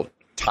actual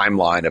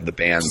timeline of the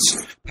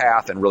band's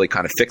path and really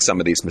kind of fix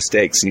some of these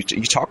mistakes. Can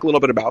you talk a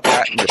little bit about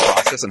that in your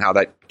process and how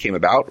that came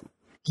about?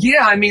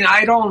 Yeah, I mean,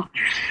 I don't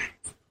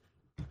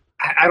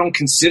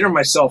consider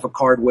myself a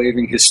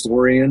card-waving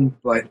historian,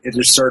 but at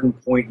a certain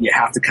point, you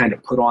have to kind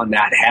of put on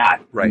that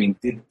hat. Right. I mean,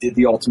 did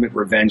the Ultimate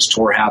Revenge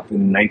tour happen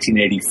in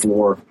 1984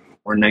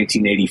 or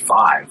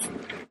 1985?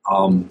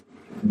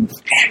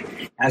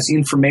 As the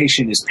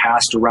information is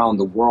passed around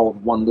the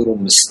world, one little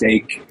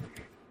mistake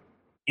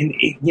And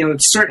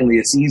certainly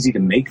it's easy to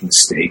make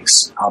mistakes,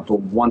 but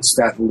once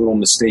that little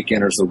mistake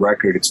enters the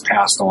record, it's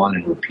passed on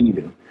and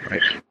repeated.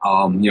 Right.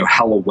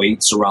 Hell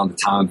Awaits around the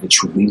time of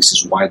its release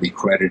is widely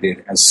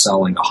credited as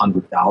selling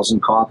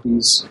 100,000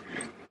 copies.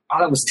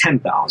 That was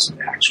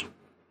 10,000 actually.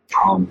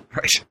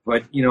 Right.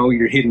 But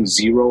you're hitting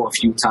zero a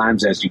few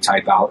times as you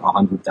type out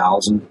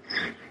 100,000.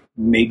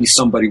 Maybe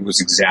somebody was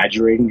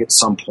exaggerating at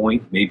some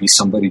point. Maybe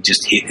somebody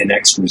just hit an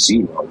extra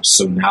zero.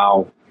 So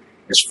now,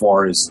 as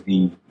far as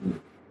the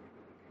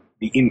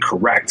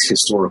incorrect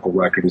historical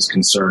record is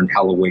concerned,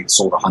 Hell Awaits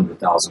sold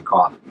 100,000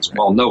 copies.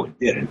 Well, no, it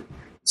didn't.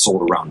 It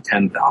sold around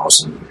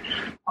 10,000.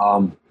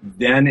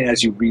 Then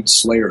as you read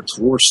Slayer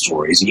tour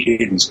stories, you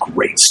hear these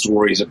great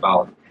stories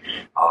about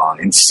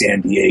in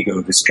San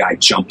Diego, this guy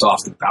jumped off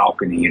the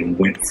balcony and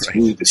went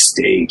through the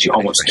stage. He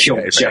almost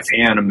killed Jeff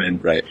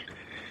Hanneman. Right.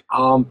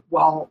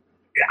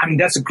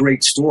 That's a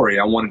great story.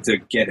 I wanted to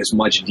get as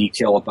much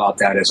detail about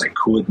that as I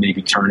could,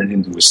 maybe turn it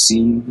into a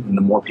scene. And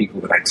the more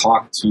people that I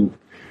talked to,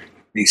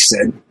 they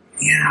said,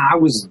 yeah, I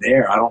was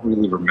there. I don't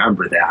really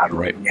remember that.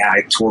 Right. Yeah,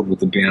 I toured with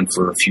the band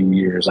for a few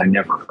years. I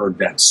never heard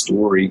that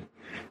story.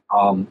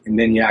 And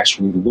then you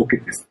actually look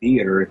at the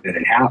theater that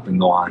it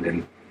happened on,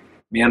 and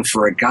man,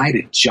 for a guy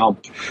to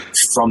jump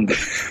from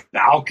the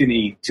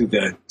balcony to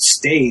the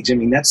stage,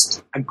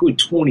 that's a good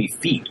 20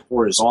 feet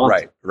horizontal.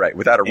 Right.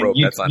 Without a rope,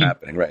 that's not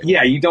happening, right?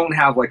 Yeah, you don't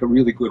have like a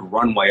really good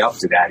runway up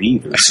to that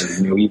either.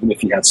 So, even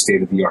if you had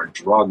state-of-the-art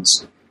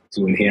drugs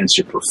to enhance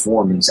your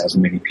performance, as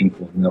many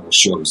people in metal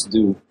shows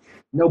do,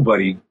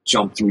 nobody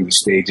jumped through the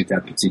stage at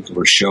that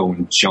particular show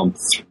and jumped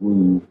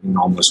through and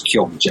almost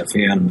killed Jeff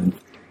Hanneman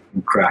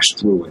and crashed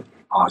through it.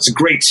 It's a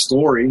great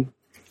story.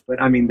 But,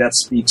 that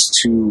speaks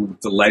to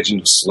the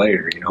legend of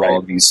Slayer, right.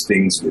 All these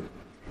things that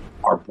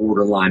are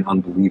borderline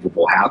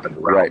unbelievable happened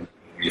around. Right.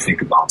 You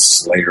think about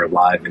Slayer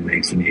live in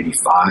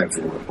 1985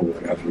 or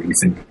whatever, you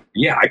think,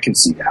 yeah, I can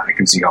see that. I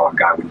can see how a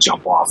guy would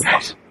jump off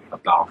a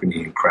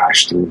balcony and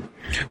crash through.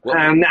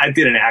 And that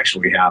didn't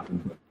actually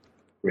happen, but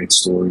great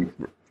story.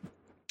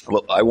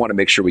 Well, I want to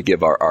make sure we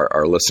give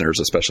our listeners,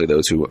 especially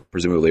those who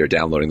presumably are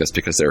downloading this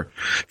because they're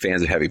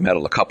fans of heavy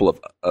metal, a couple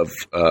of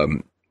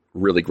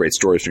really great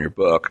stories from your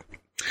book.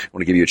 I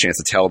want to give you a chance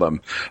to tell them.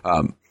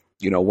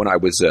 When I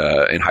was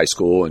in high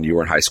school and you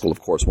were in high school, of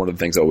course, one of the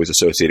things always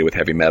associated with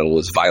heavy metal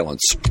is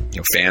violence.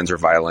 Fans are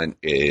violent.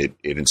 It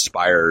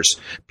inspires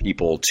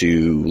people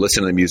to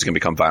listen to the music and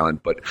become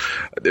violent. But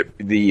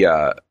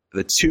the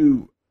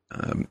two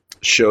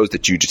shows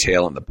that you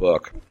detail in the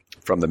book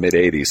from the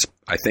mid-'80s,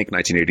 I think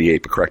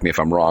 1988, but correct me if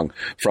I'm wrong,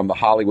 from the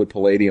Hollywood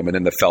Palladium and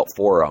then the Felt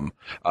Forum,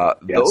 yes.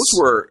 Those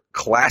were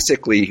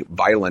classically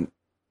violent.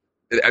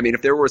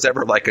 If there was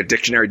ever like a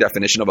dictionary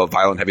definition of a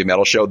violent heavy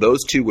metal show,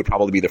 those two would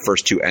probably be the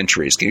first two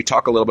entries. Can you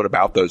talk a little bit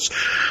about those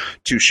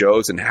two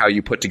shows and how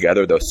you put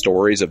together those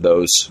stories of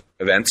those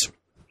events?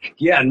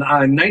 Yeah,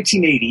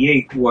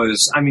 1988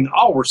 was,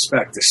 all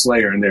respect to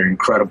Slayer and their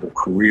incredible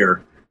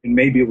career. And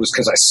maybe it was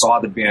because I saw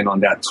the band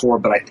on that tour,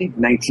 but I think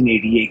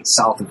 1988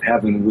 South of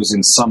Heaven was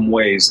in some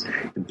ways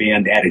the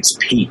band at its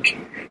peak.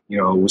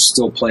 It was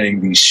still playing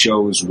these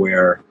shows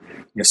where,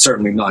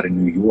 certainly not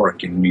in New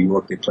York. In New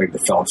York, they played the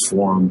Felt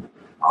Forum.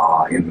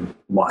 In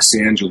Los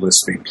Angeles,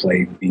 they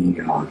played the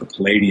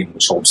Palladium,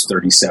 which holds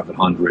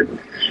 3,700.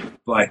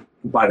 But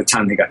by the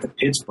time they got to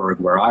Pittsburgh,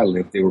 where I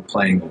lived, they were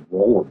playing a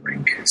roller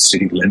rink,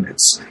 City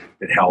Limits,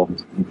 that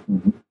held,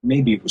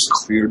 maybe it was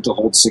cleared to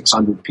hold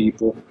 600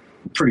 people.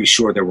 I'm pretty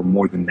sure there were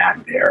more than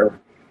that there,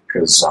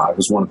 because it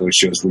was one of those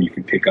shows where you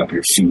could pick up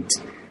your feet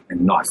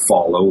and not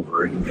fall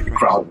over, and the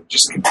crowd would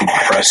just continue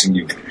pressing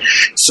you.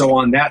 So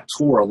on that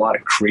tour, a lot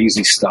of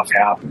crazy stuff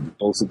happened.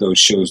 Both of those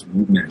shows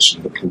you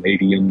mentioned, the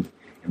Palladium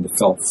and the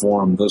Felt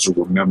Forum, those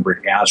are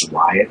remembered as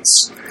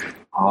riots.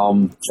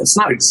 It's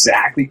not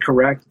exactly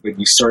correct, but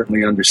you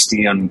certainly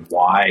understand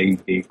why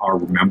they are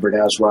remembered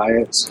as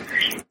riots.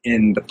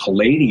 In the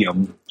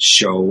Palladium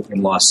show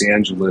in Los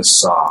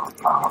Angeles,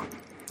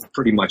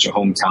 pretty much a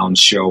hometown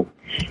show,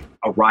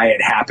 a riot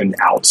happened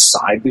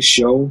outside the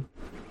show.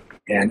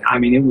 And,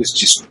 it was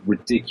just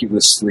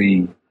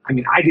ridiculously...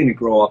 I didn't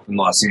grow up in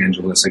Los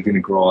Angeles. I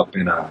didn't grow up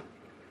in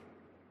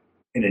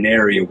an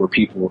area where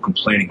people were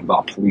complaining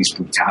about police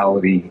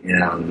brutality.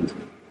 And,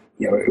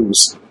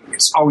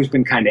 it's always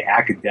been kind of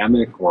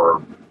academic,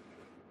 or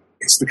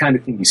it's the kind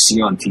of thing you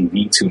see on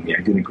TV to me.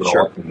 I didn't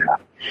grow up in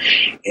that.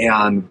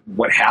 And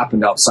what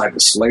happened outside the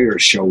Slayer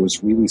show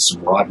was really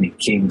some Rodney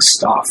King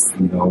stuff.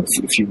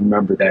 If you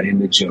remember that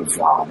image of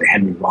the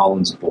Henry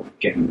Rollins book,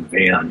 Getting the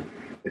Van,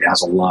 it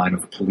has a line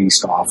of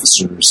police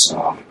officers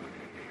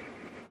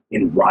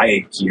in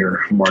riot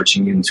gear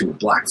marching into a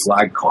Black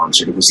Flag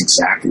concert. It was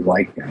exactly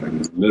like that.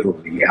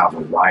 Literally, you have a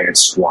riot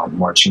squad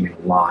marching in a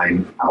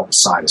line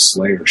outside a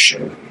Slayer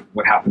show.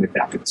 What happened at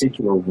that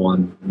particular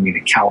one,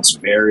 accounts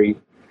vary.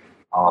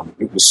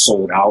 It was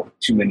sold out.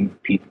 Too many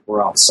people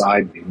were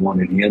outside. They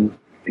wanted in.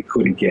 They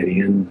couldn't get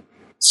in.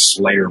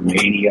 Slayer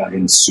mania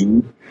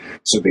ensued.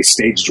 So they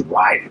staged a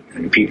riot.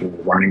 People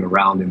were running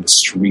around in the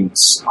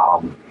streets.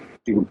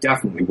 they were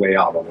definitely way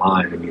out of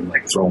line. I mean,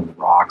 like throwing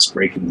rocks,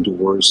 breaking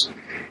doors.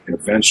 And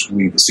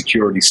eventually the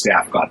security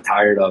staff got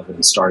tired of it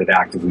and started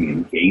actively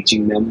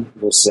engaging them,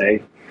 we'll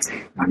say.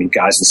 I mean,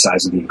 guys the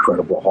size of the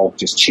Incredible Hulk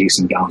just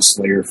chasing down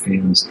Slayer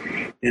fans.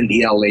 Then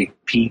the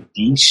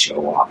LAPD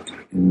show up,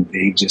 and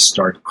they just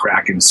start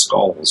cracking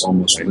skulls,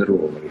 almost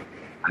literally.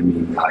 I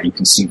mean, you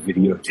can see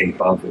videotape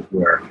of it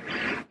where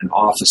an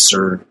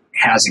officer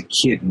has a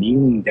kid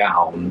kneeling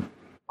down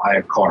by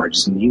a car,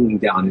 just kneeling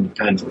down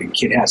independently. The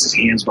kid has his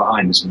hands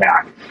behind his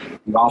back.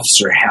 The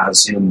officer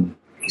has him,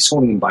 he's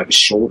holding him by the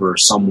shoulder or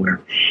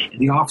somewhere, and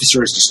the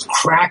officer is just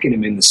cracking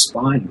him in the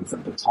spine with a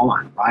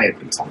baton, riot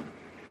baton.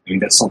 I mean,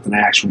 that's something I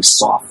actually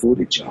saw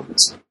footage of.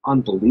 It's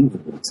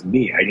unbelievable to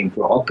me. I didn't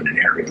grow up in an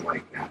area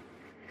like that.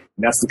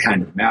 And that's the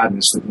kind of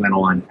madness that went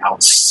on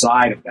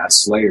outside of that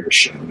Slayer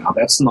show. Now,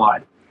 that's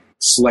not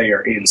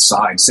Slayer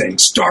inside saying,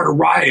 start a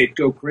riot,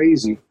 go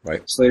crazy.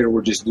 Right. Slayer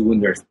were just doing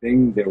their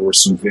thing. There were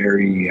some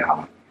very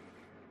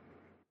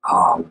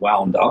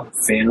wound up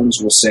fans,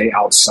 we'll say,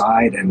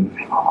 outside, and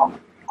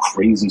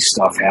crazy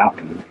stuff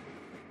happened.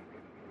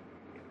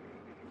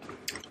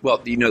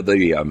 Well, you know,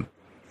 the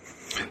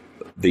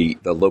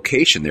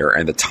location there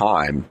and the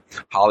time,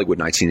 Hollywood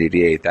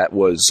 1988, that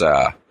was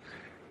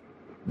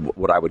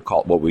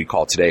what we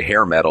call today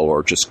hair metal,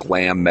 or just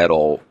glam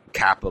metal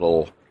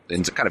capital,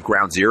 and kind of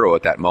ground zero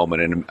at that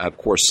moment. And of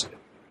course,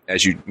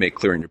 as you make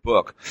clear in your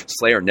book,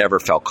 Slayer never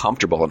felt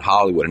comfortable in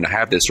Hollywood, and to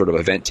have this sort of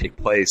event take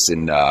place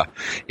in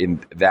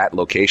that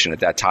location at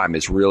that time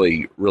is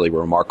really, really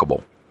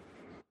remarkable.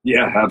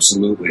 Yeah,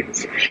 absolutely.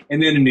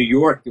 And then in New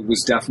York, it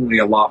was definitely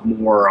a lot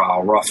more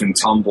rough and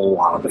tumble.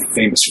 The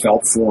famous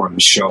Felt Forum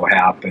show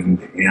happened,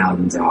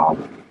 and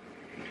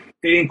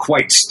they didn't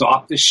quite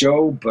stop the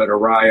show, but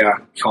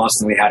Araya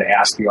constantly had to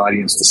ask the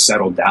audience to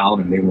settle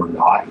down, and they were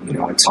not. You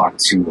know, I talked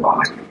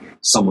to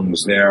someone who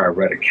was there. I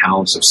read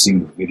accounts. I've seen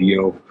the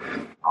video.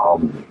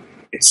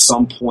 At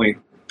some point,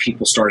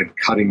 people started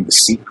cutting the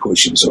seat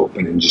cushions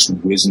open and just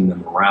whizzing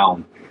them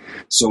around.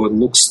 So it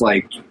looks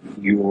like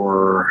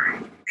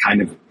you're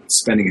kind of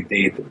spending a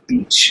day at the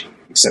beach,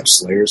 except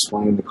Slayer's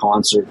playing the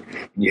concert,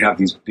 and you have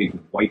these big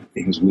white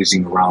things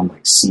whizzing around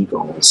like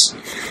seagulls.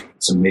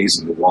 It's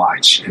amazing to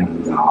watch,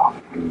 and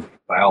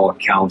by all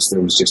accounts,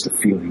 there was just a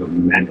feeling of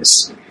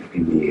menace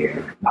in the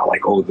air. Not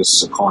like, oh, this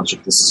is a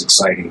concert, this is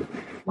exciting.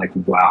 Like,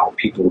 wow,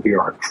 people here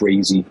are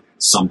crazy,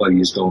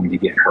 somebody is going to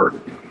get hurt.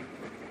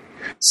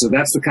 So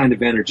that's the kind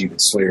of energy that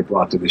Slayer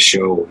brought to the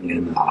show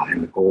in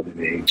the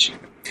golden age.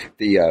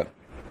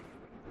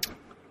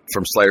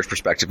 From Slayer's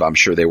perspective, I'm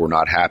sure they were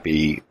not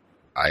happy.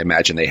 I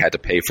imagine they had to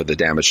pay for the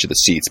damage to the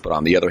seats. But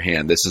on the other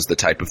hand, this is the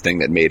type of thing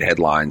that made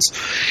headlines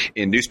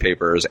in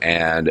newspapers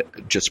and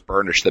just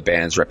burnished the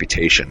band's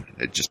reputation.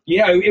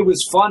 It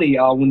was funny.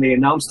 When they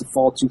announced the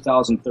fall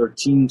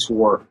 2013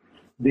 tour,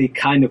 they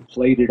kind of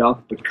played it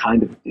up, but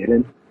kind of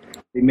didn't.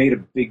 They made a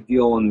big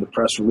deal in the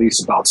press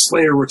release about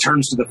Slayer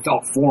returns to the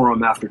Felt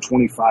Forum after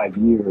 25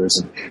 years,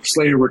 and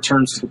Slayer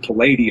returns to the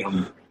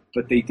Palladium,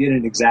 but they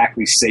didn't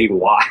exactly say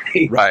why.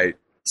 Right.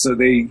 So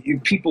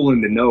people in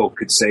the know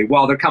could say,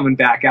 well, they're coming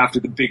back after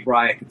the big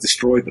riot that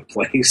destroyed the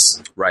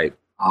place. Right.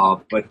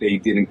 But they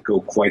didn't go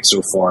quite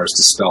so far as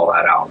to spell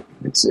that out.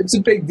 It's a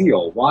big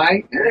deal.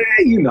 Why?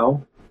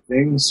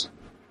 Things.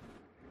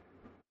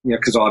 Yeah,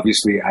 because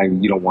obviously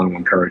you don't want to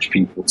encourage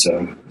people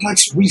to,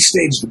 let's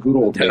restage the good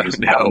old days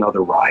and have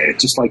another riot,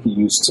 just like you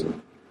used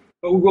to.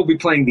 But we will be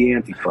playing the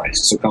Antichrist,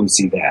 so come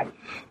see that.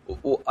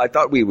 Well, I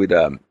thought we would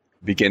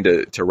begin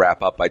to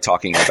wrap up by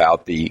talking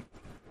about the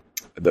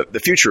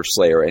future of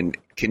Slayer, and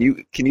can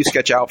you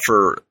sketch out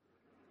for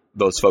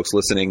those folks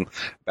listening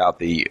about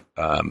the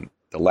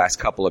last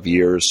couple of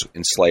years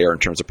in Slayer in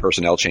terms of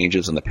personnel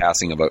changes and the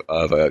passing of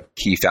a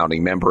key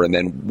founding member, and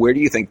then where do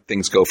you think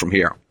things go from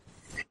here?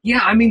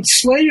 Yeah, I mean,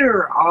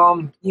 Slayer,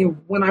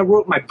 when I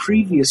wrote my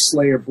previous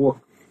Slayer book,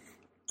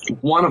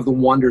 one of the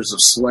wonders of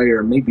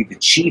Slayer, maybe the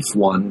chief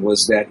one,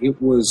 was that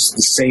it was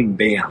the same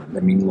band.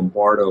 I mean,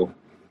 Lombardo,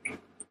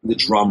 the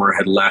drummer,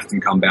 had left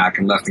and come back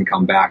and left and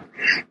come back.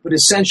 But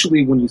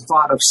essentially, when you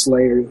thought of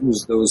Slayer, it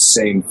was those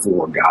same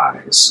four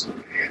guys,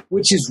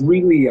 which is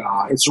really,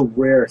 it's a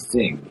rare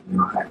thing. You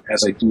know,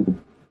 as I do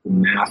the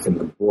math in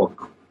the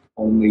book,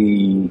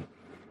 only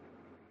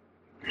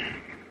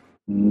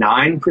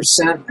 9%,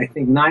 I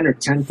think 9 or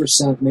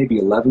 10%, maybe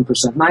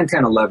 11%, 9,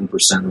 10,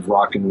 11% of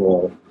rock and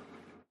roll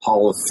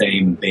Hall of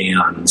Fame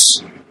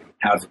bands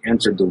have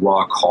entered the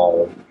Rock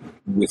Hall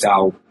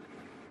without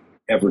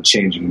ever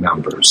changing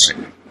members.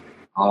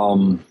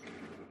 So,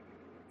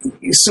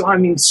 I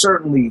mean,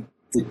 certainly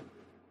the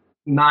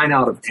 9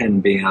 out of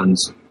 10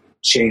 bands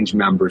change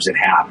members. It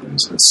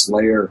happens. And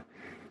Slayer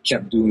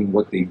kept doing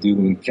what they do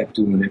and kept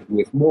doing it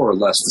with more or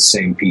less the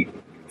same people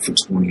for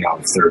 20 out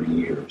of 30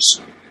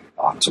 years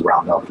to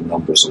round out the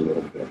numbers a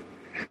little bit.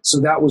 So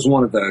that was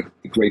one of the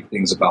great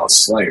things about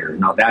Slayer.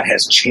 Now, that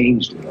has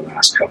changed in the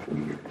last couple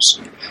of years.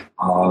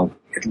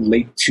 In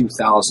late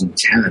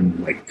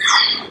 2010,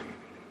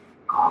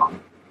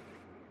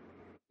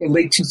 in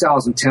late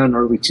 2010,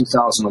 early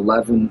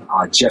 2011,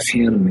 Jeff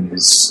Hanneman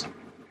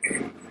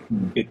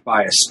bit bit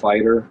by a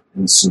spider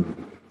and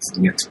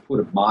to put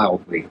it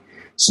mildly,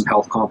 some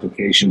health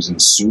complications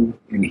ensue,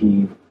 and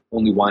he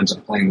only winds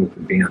up playing with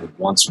the band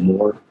once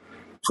more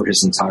for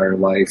his entire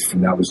life,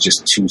 and that was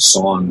just 2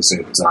 songs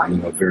at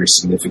a very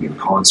significant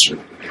concert.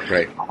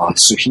 Right.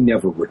 So he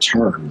never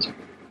returned.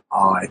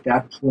 At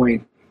that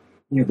point,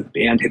 the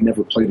band had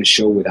never played a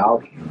show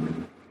without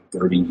him in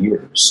 30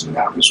 years, and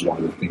that was one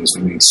of the things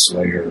that made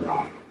Slayer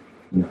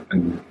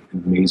an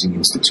amazing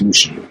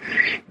institution.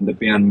 And the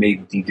band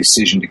made the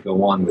decision to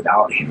go on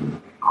without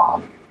him.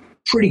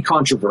 Pretty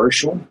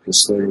controversial,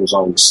 because Slayer was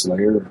always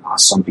Slayer.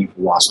 Some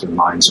people lost their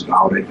minds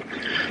about it.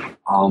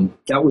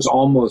 That was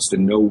almost a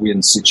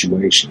no-win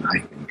situation, I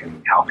think. I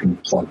mean, how can you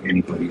plug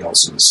anybody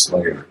else into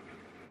Slayer?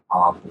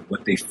 But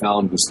what they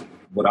found was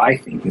what I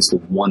think is the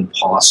one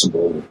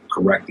possible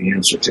correct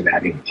answer to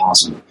that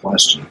impossible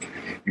question.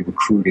 They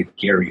recruited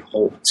Gary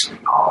Holt,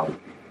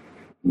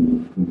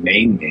 the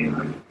main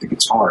man, the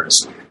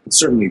guitarist, and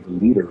certainly the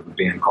leader of a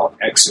band called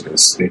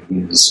Exodus that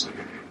is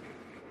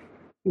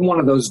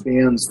one of those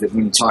bands that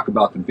when you talk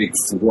about the big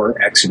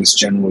 4, Exodus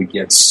generally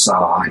gets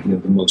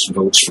the most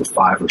votes for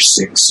 5 or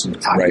 6,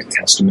 Entire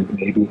Testament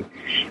maybe,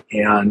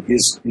 and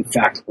is in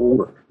fact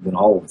older than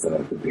all of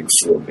the big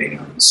 4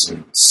 bands.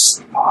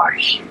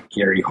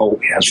 Gary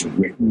Holt has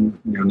written,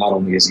 not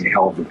only is he a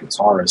hell of a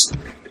guitarist,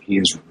 but he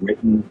has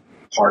written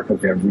part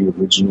of every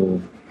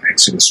original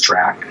Exodus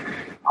track.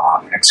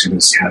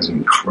 Exodus has an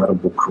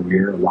incredible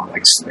career, a lot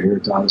like Slayer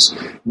does.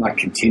 Not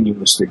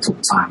continuous, they took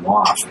time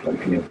off, but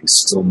they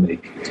still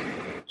make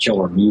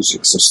killer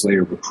music. So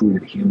Slayer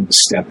recruited him to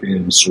step in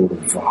and sort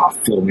of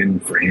fill in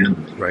for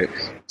him. Right.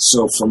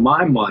 So for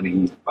my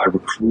money, by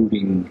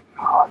recruiting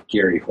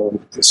Gary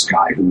Holt, this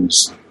guy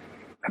who's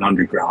an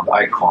underground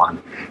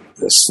icon,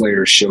 the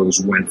Slayer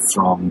shows went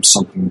from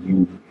something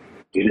you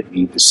didn't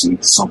need to see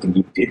to something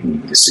you did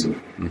need to see.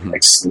 Mm-hmm.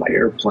 Like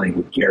Slayer playing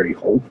with Gary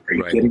Holt. Are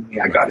you kidding me?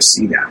 I got to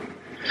see that.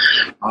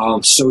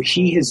 So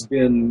he has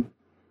been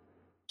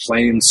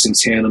playing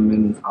since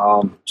Hanneman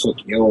took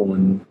ill,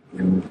 and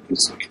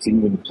is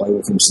continuing to play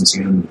with him since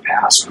Hanneman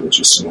passed,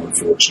 which is so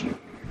unfortunate.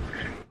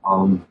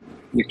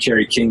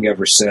 Kerry King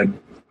ever said,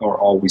 or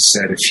always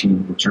said, if he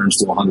returns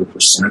to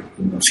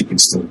 100%, if he can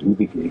still do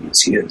the gig,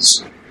 it's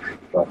his.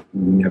 But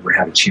we never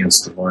had a chance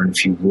to learn if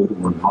he would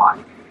or not.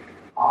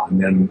 And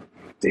then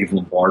Dave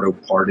Lombardo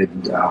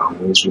parted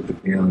ways with the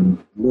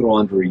band a little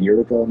under a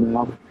year ago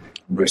now,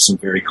 with some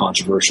very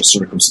controversial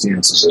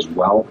circumstances as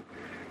well.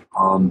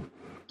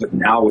 But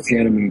now with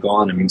Hanneman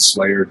gone,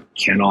 Slayer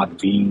cannot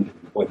be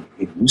what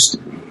it used to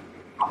be.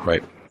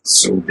 Right.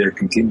 So they're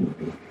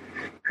continuing,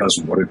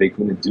 because what are they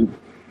going to do?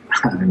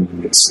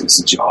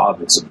 It's a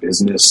job, it's a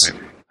business.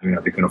 Right.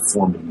 Are they going to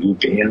form a new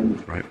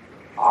band? Right.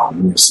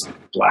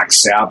 Black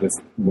Sabbath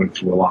went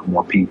through a lot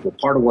more people.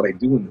 Part of what I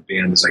do in the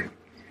band is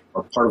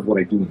part of what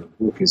I do in the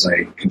book is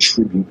I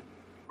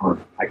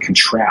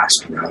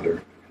contrast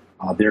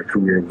their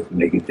career with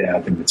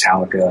Megadeth and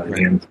Metallica and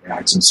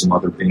Anthrax and some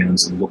other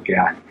bands, and look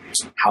at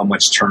how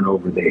much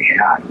turnover they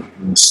had.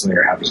 And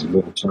Slayer have as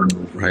little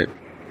turnover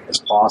as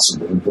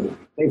possible, but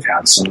they've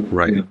had some.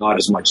 Right. Not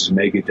as much as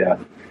Megadeth,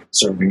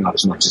 certainly not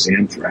as much as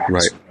Anthrax.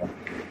 Right.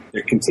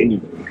 They're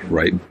continuing.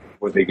 Right.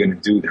 What are they going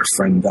to do? Their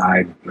friend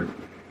died, but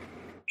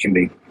can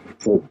they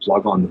pull a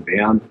plug on the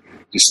band?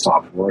 Just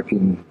stop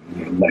working,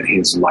 let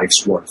his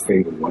life's work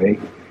fade away?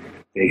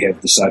 They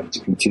have decided to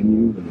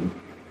continue, and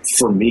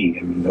for me,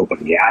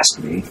 nobody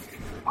asked me.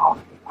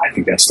 I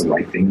think that's the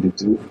right thing to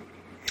do.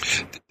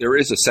 There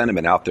is a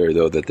sentiment out there,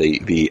 though, that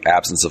the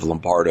absence of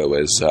Lombardo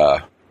is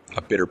a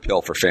bitter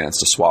pill for fans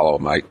to swallow.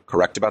 Am I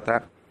correct about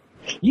that?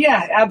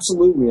 Yeah,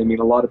 absolutely.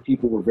 A lot of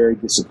people were very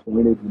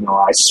disappointed.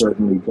 I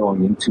certainly,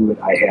 going into it,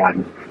 I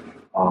had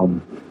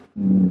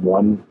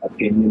one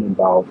opinion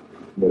about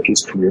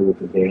his career with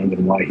the band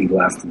and why he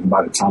left. And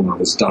by the time I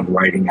was done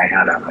writing, I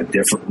had a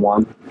different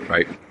one.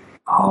 Right.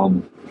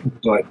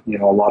 But,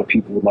 a lot of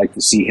people would like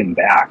to see him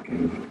back,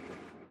 and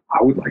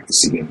I would like to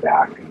see him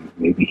back, and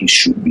maybe he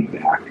should be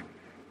back.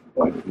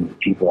 But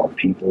people are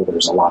people.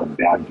 There's a lot of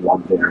bad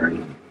blood there,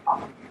 and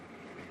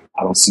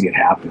I don't see it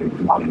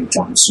happening, not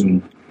anytime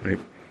soon. Right.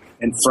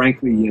 And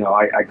frankly,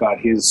 I got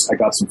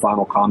some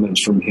final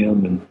comments from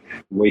him, and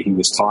the way he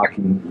was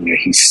talking,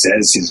 he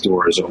says his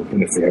door is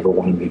open if they ever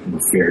want to make him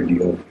a fair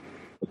deal.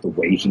 But the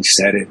way he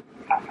said it,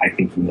 I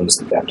think he knows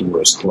that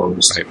door is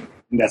closed. Right.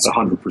 And that's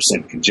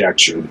 100%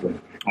 conjecture, but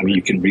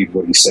you can read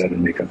what he said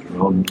and make up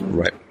your own.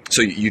 Right.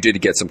 So you did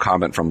get some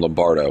comment from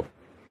Lombardo.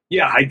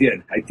 Yeah, I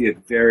did.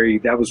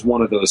 That was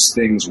one of those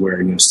things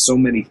where, so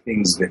many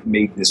things that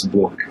made this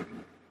book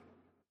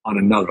on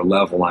another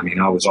level. I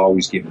was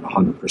always giving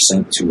 100%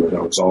 to it.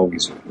 I was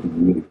always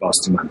really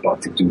busting my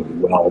butt to do it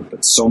well.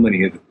 But so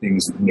many of the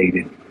things that made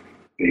it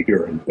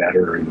bigger and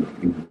better and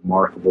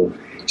remarkable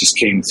just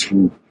came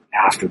through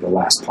after the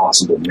last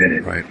possible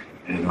minute. Right.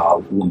 And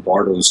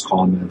Lombardo's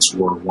comments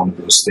were one of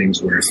those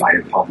things where if I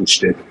had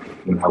published it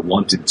when I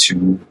wanted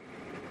to,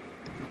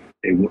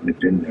 they wouldn't have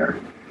been there.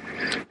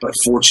 But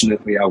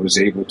fortunately, I was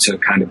able to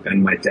kind of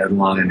bend my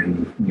deadline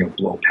and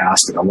blow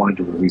past it. I wanted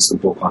to release the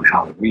book on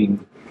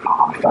Halloween.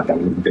 I thought that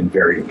would have been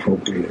very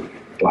appropriate,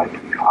 but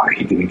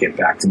he didn't get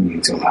back to me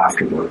until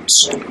afterwards.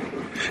 So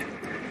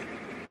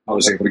I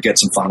was able to get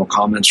some final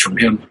comments from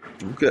him.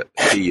 Good.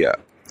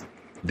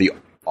 The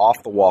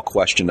off the wall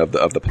question of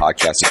the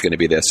podcast is going to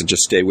be this, and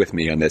just stay with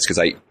me on this, because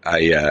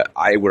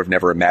I would have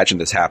never imagined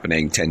this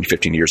happening 10,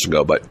 15 years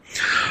ago. But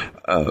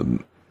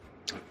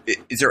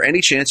is there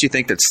any chance you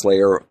think that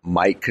Slayer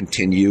might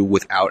continue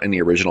without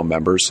any original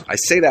members? I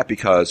say that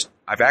because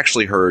I've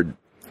actually heard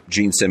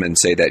Gene Simmons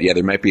say that, yeah,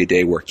 there might be a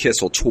day where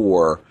Kiss will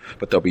tour,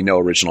 but there'll be no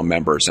original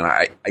members.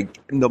 And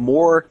the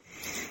more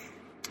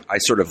I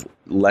sort of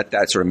let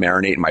that sort of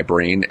marinate in my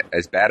brain,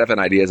 as bad of an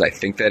idea as I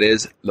think that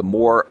is, the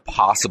more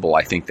possible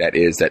I think that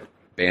is that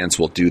bands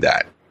will do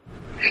that.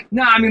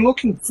 No, I mean,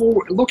 looking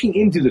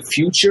into the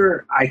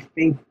future, I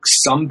think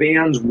some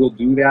bands will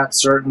do that,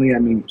 certainly. I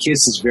mean, Kiss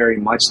is very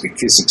much the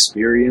Kiss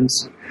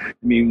experience. I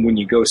mean, when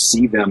you go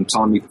see them,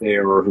 Tommy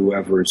Thayer or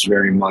whoever is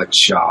very much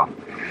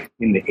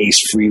in the Ace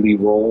Frehley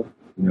role.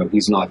 You know,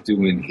 he's not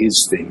doing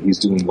his thing. He's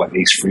doing what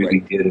Ace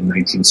Frehley did in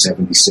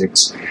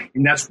 1976.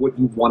 And that's what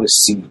you want to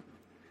see.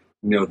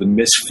 You know, the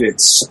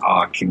Misfits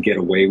can get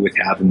away with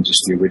having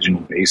just the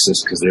original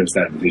bassist because there's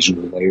that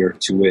visual layer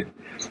to it.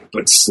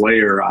 But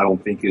Slayer, I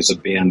don't think, is a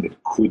band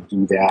that could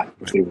do that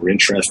if they were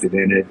interested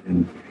in it.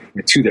 And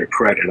to their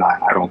credit,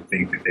 I don't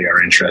think that they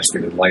are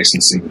interested in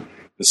licensing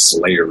the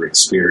Slayer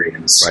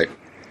experience.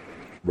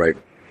 Right.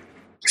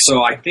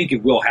 So I think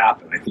it will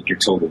happen. I think you're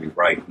totally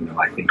right. You know,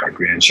 I think our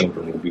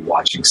grandchildren will be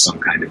watching some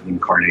kind of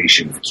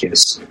incarnation of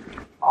Kiss.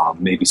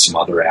 Maybe some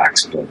other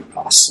acts, but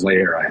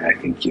Slayer, I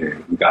think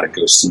you got to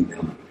go see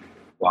them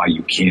while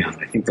you can.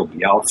 I think they'll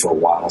be out for a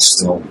while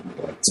still,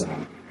 but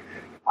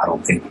I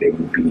don't think they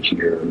will be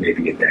here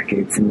maybe a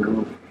decade from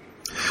now.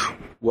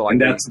 Well,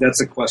 and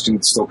that's a question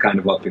that's still kind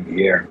of up in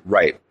the air.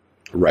 Right.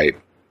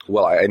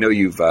 Well, I know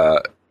you've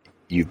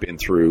been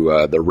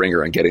through the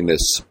ringer in getting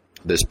this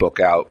book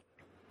out.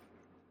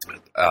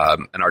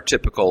 And our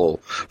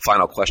typical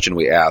final question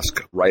we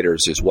ask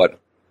writers is, what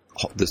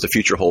does the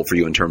future hold for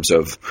you in terms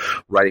of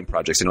writing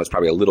projects? I know it's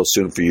probably a little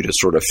soon for you to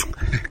sort of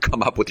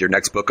come up with your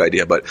next book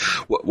idea, but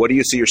what do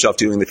you see yourself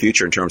doing in the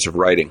future in terms of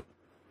writing?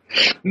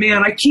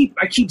 Man, I keep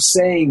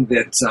saying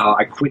that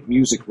I quit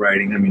music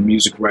writing. I mean,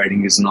 music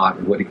writing is not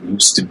what it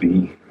used to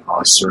be.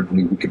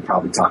 Certainly, we could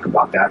probably talk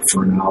about that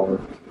for an hour.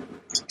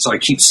 So I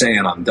keep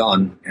saying I'm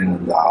done,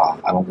 and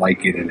I don't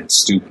like it, and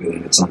it's stupid,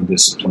 and it's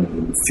undisciplined,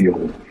 and the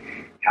field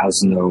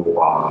has no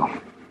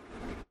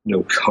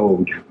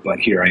code, but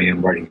here I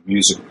am writing a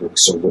music book,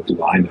 so what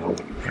do I know?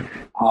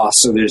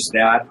 So there's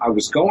that. I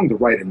was going to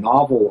write a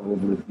novel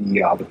over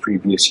the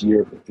previous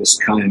year, but this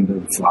kind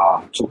of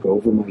took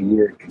over my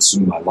year. It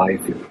consumed my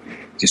life. It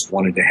just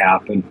wanted to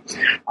happen.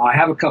 I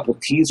have a couple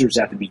teasers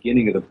at the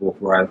beginning of the book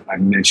where I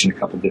mentioned a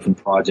couple different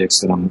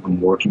projects that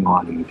I'm working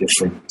on in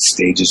different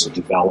stages of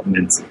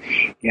development,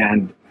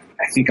 and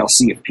I think I'll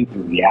see if people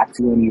react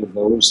to any of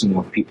those. You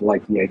know, if people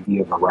like the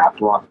idea of a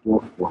rap rock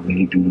book, or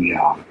maybe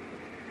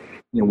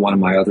one of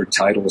my other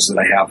titles that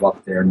I have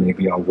up there,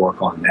 maybe I'll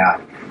work on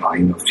that.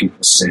 If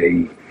people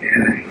say,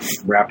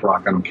 rap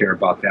rock, I don't care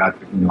about that,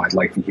 but, I'd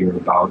like to hear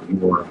about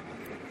your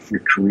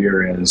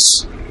career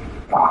as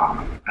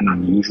an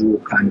unusual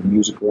kind of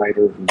music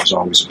writer who's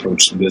always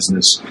approached the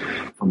business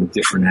from a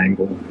different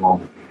angle.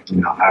 Well,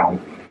 I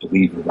don't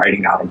believe in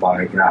writing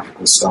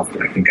autobiographical stuff,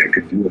 but I think I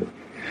could do it.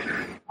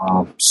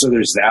 So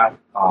there's that.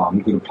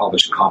 I'm going to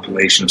publish a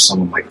compilation of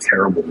some of my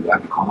terrible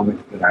webcomic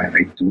that I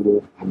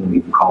doodle. I won't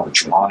even call it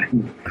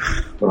drawing,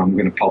 but I'm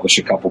going to publish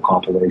a couple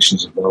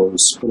compilations of those.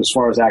 But as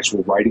far as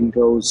actual writing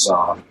goes,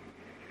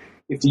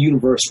 if the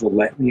universe will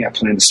let me, I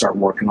plan to start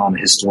working on a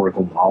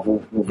historical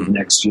novel over the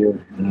next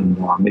year, and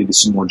maybe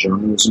some more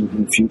journalism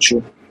in the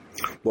future.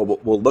 Well,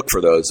 we'll look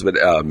for those.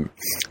 But I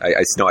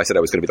know I said I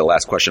was going to be the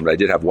last question, but I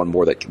did have one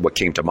more what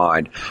came to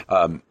mind.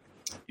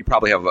 You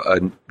probably have a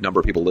number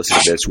of people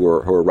listening to this who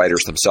are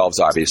writers themselves,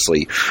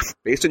 obviously.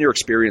 Based on your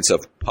experience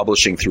of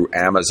publishing through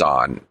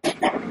Amazon,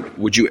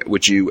 would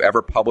you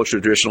ever publish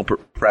a traditional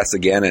press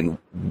again? And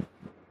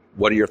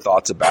what are your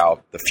thoughts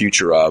about the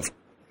future of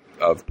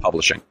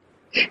publishing?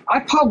 I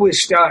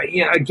published,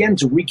 again,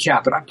 to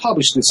recap it, I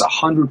published this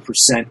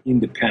 100%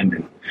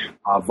 independent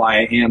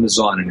via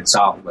Amazon and its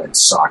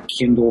outlets.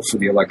 Kindle for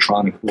the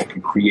electronic book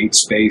and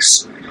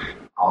CreateSpace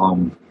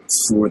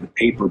for the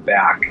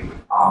paperback.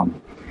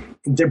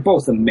 They're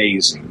both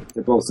amazing.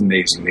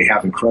 They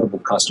have incredible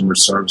customer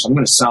service. I'm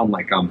going to sound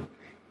like I'm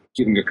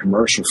giving a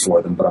commercial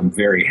for them, but I'm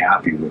very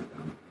happy with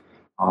them.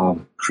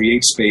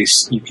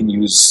 CreateSpace you can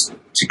use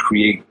to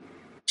create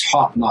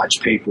top-notch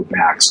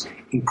paperbacks,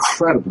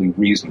 incredibly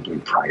reasonably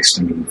priced.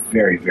 I mean,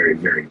 very, very,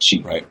 very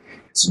cheap. Right.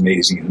 It's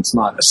amazing, and it's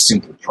not a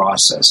simple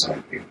process.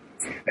 I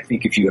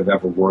think if you have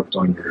ever worked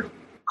on your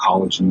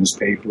college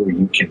newspaper,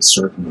 you can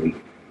certainly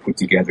put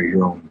together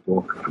your own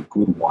book, a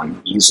good one,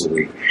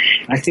 easily.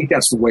 And I think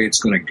that's the way it's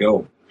going to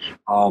go.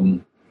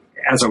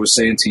 As I was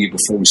saying to you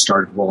before we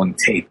started rolling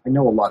tape, I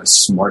know a lot of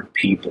smart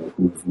people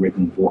who've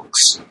written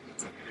books.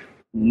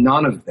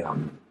 None of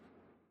them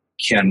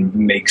can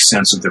make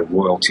sense of their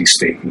royalty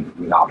statement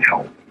without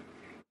help.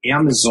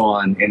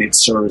 Amazon and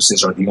its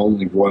services are the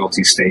only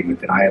royalty statement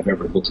that I have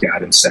ever looked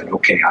at and said,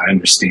 okay, I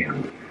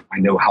understand. I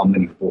know how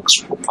many books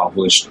were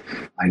published.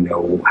 I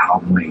know how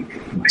my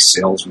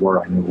sales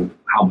were. I know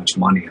how much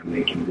money I'm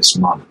making this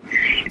month.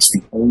 It's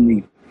the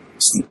only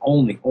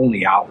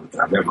outlet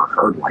that I've ever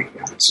heard like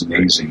that. It's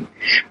amazing.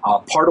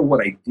 Part of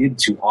what I did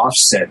to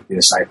offset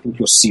this, I think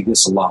you'll see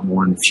this a lot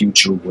more in the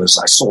future, was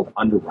I sold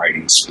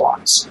underwriting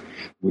spots,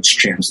 which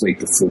translate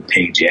to full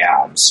page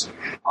ads.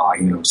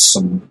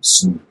 Some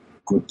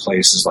good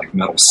places like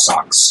Metal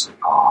Sucks,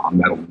 a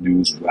metal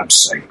news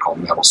website called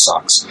Metal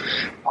Sucks,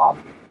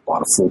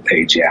 bought a full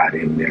page ad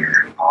in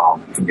there. A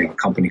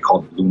company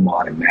called Bloom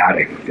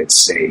Automatic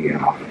that's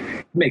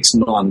makes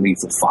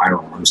non-lethal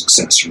firearms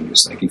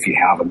accessories. Like if you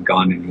have a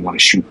gun and you want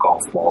to shoot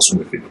golf balls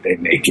with it, they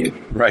make it.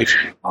 Right.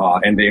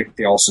 And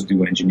they also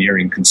do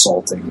engineering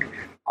consulting.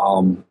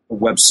 A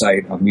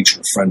website, a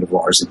mutual friend of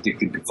ours,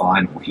 Addicted to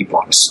Vinyl, he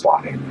bought a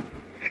spot in it.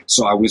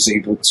 So I was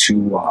able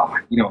to,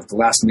 at the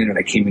last minute,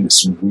 I came into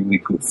some really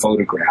good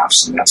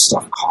photographs, and that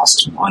stuff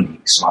costs money.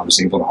 So I was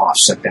able to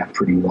offset that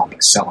pretty well by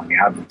selling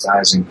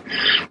advertising.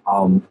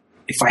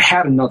 If I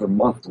had another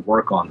month to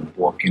work on the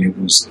book and it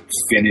was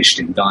finished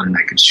and done and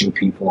I could show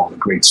people all the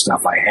great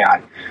stuff I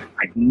had,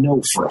 I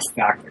know for a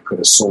fact I could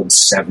have sold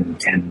 7,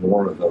 10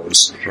 more of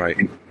those, right,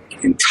 and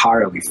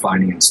entirely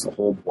financed the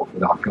whole book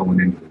without going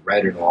into the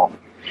red at all.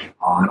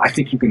 And I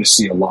think you're going to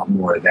see a lot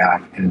more of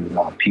that, and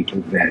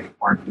people that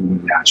aren't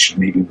doing that should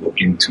maybe look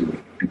into it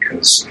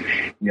because,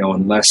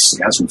 unless,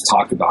 as we've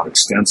talked about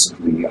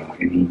extensively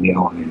in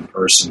email and in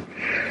person,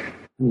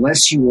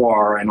 unless you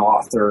are an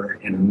author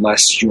and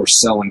unless you're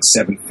selling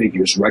 7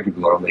 figures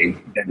regularly,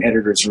 then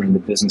editors are in the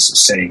business of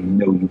saying,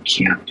 no, you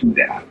can't do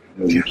that.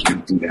 No, you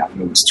can't do that.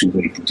 No, it's too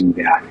late to do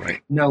that.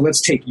 Right. No, let's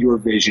take your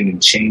vision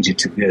and change it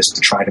to this to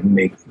try to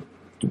make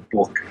the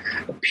book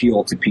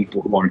appeal to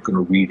people who aren't going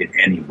to read it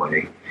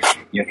anyway.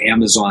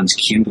 Amazon's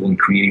Kindle and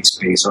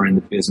CreateSpace are in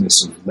the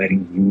business of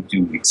letting you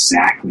do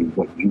exactly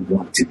what you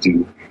want to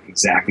do,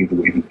 exactly the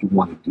way that you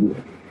want to do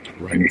it.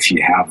 Right. And if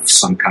you have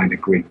some kind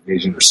of great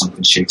vision or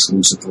something shakes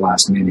loose at the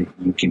last minute,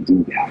 you can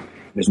do that.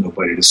 There's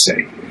nobody to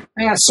say,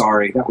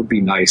 sorry, that would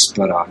be nice,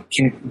 but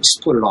can't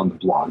just put it on the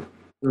blog.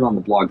 Put it on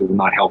the blog that we're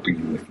not helping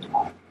you with at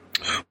all.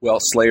 Well,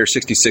 Slayer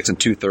 66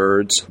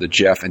 2/3, the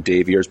Jeff and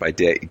Dave Years by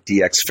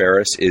DX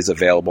Ferris is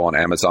available on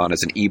Amazon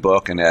as an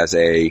ebook and as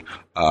a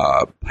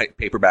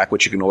paperback,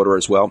 which you can order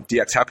as well.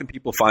 DX, how can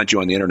people find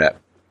you on the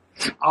internet?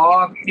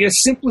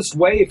 Simplest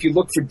way, if you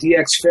look for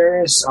DX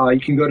Ferris,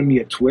 you can go to me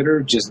at Twitter,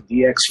 just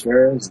DX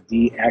Ferris,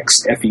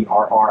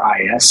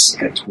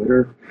 DXFERRIS at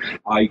Twitter.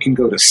 You can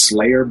go to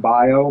Slayer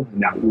Bio,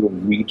 and that will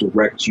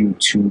redirect you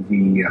to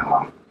the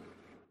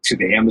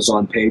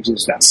Amazon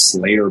pages. That's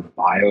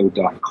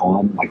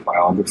slayerbio.com, like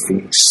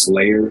biography,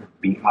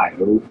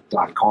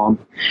 slayerbio.com.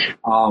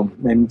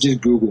 And just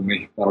Google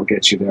me. That'll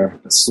get you there.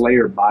 But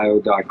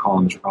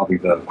slayerbio.com is probably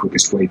the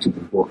quickest way to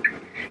the book.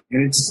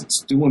 And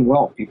it's doing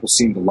well. People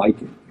seem to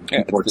like it.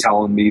 People are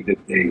telling me that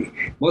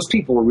most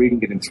people are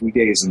reading it in 3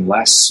 days and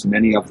less,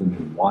 many of them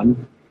in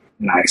 1.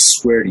 And I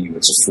swear to you,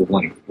 it's a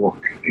full-length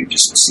book. They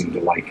just seem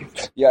to like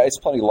it. Yeah, it's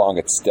plenty long.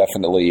 It's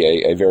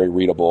definitely a very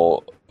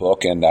readable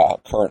book. And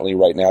currently,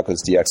 right now,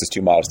 because DX is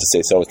too modest to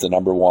say so, it's the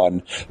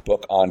 #1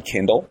 book on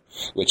Kindle,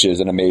 which is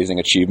an amazing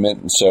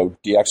achievement. And so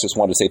DX just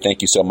wanted to say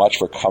thank you so much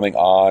for coming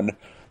on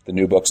the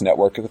New Books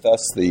Network with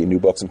us, the New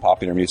Books and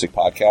Popular Music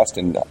podcast,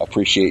 and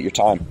appreciate your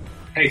time.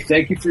 Hey,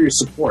 thank you for your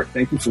support.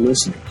 Thank you for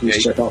listening.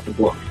 Please check out the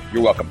book.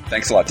 You're welcome.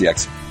 Thanks a lot,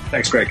 DX.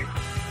 Thanks, Greg.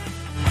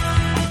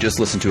 Just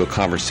listened to a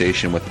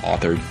conversation with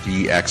author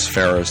DX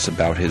Ferris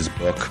about his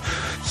book,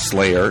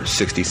 Slayer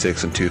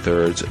 66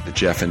 2/3, the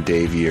Jeff and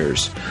Dave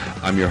Years.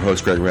 I'm your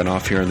host, Greg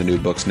Renoff, here on the New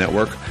Books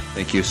Network.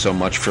 Thank you so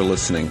much for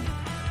listening.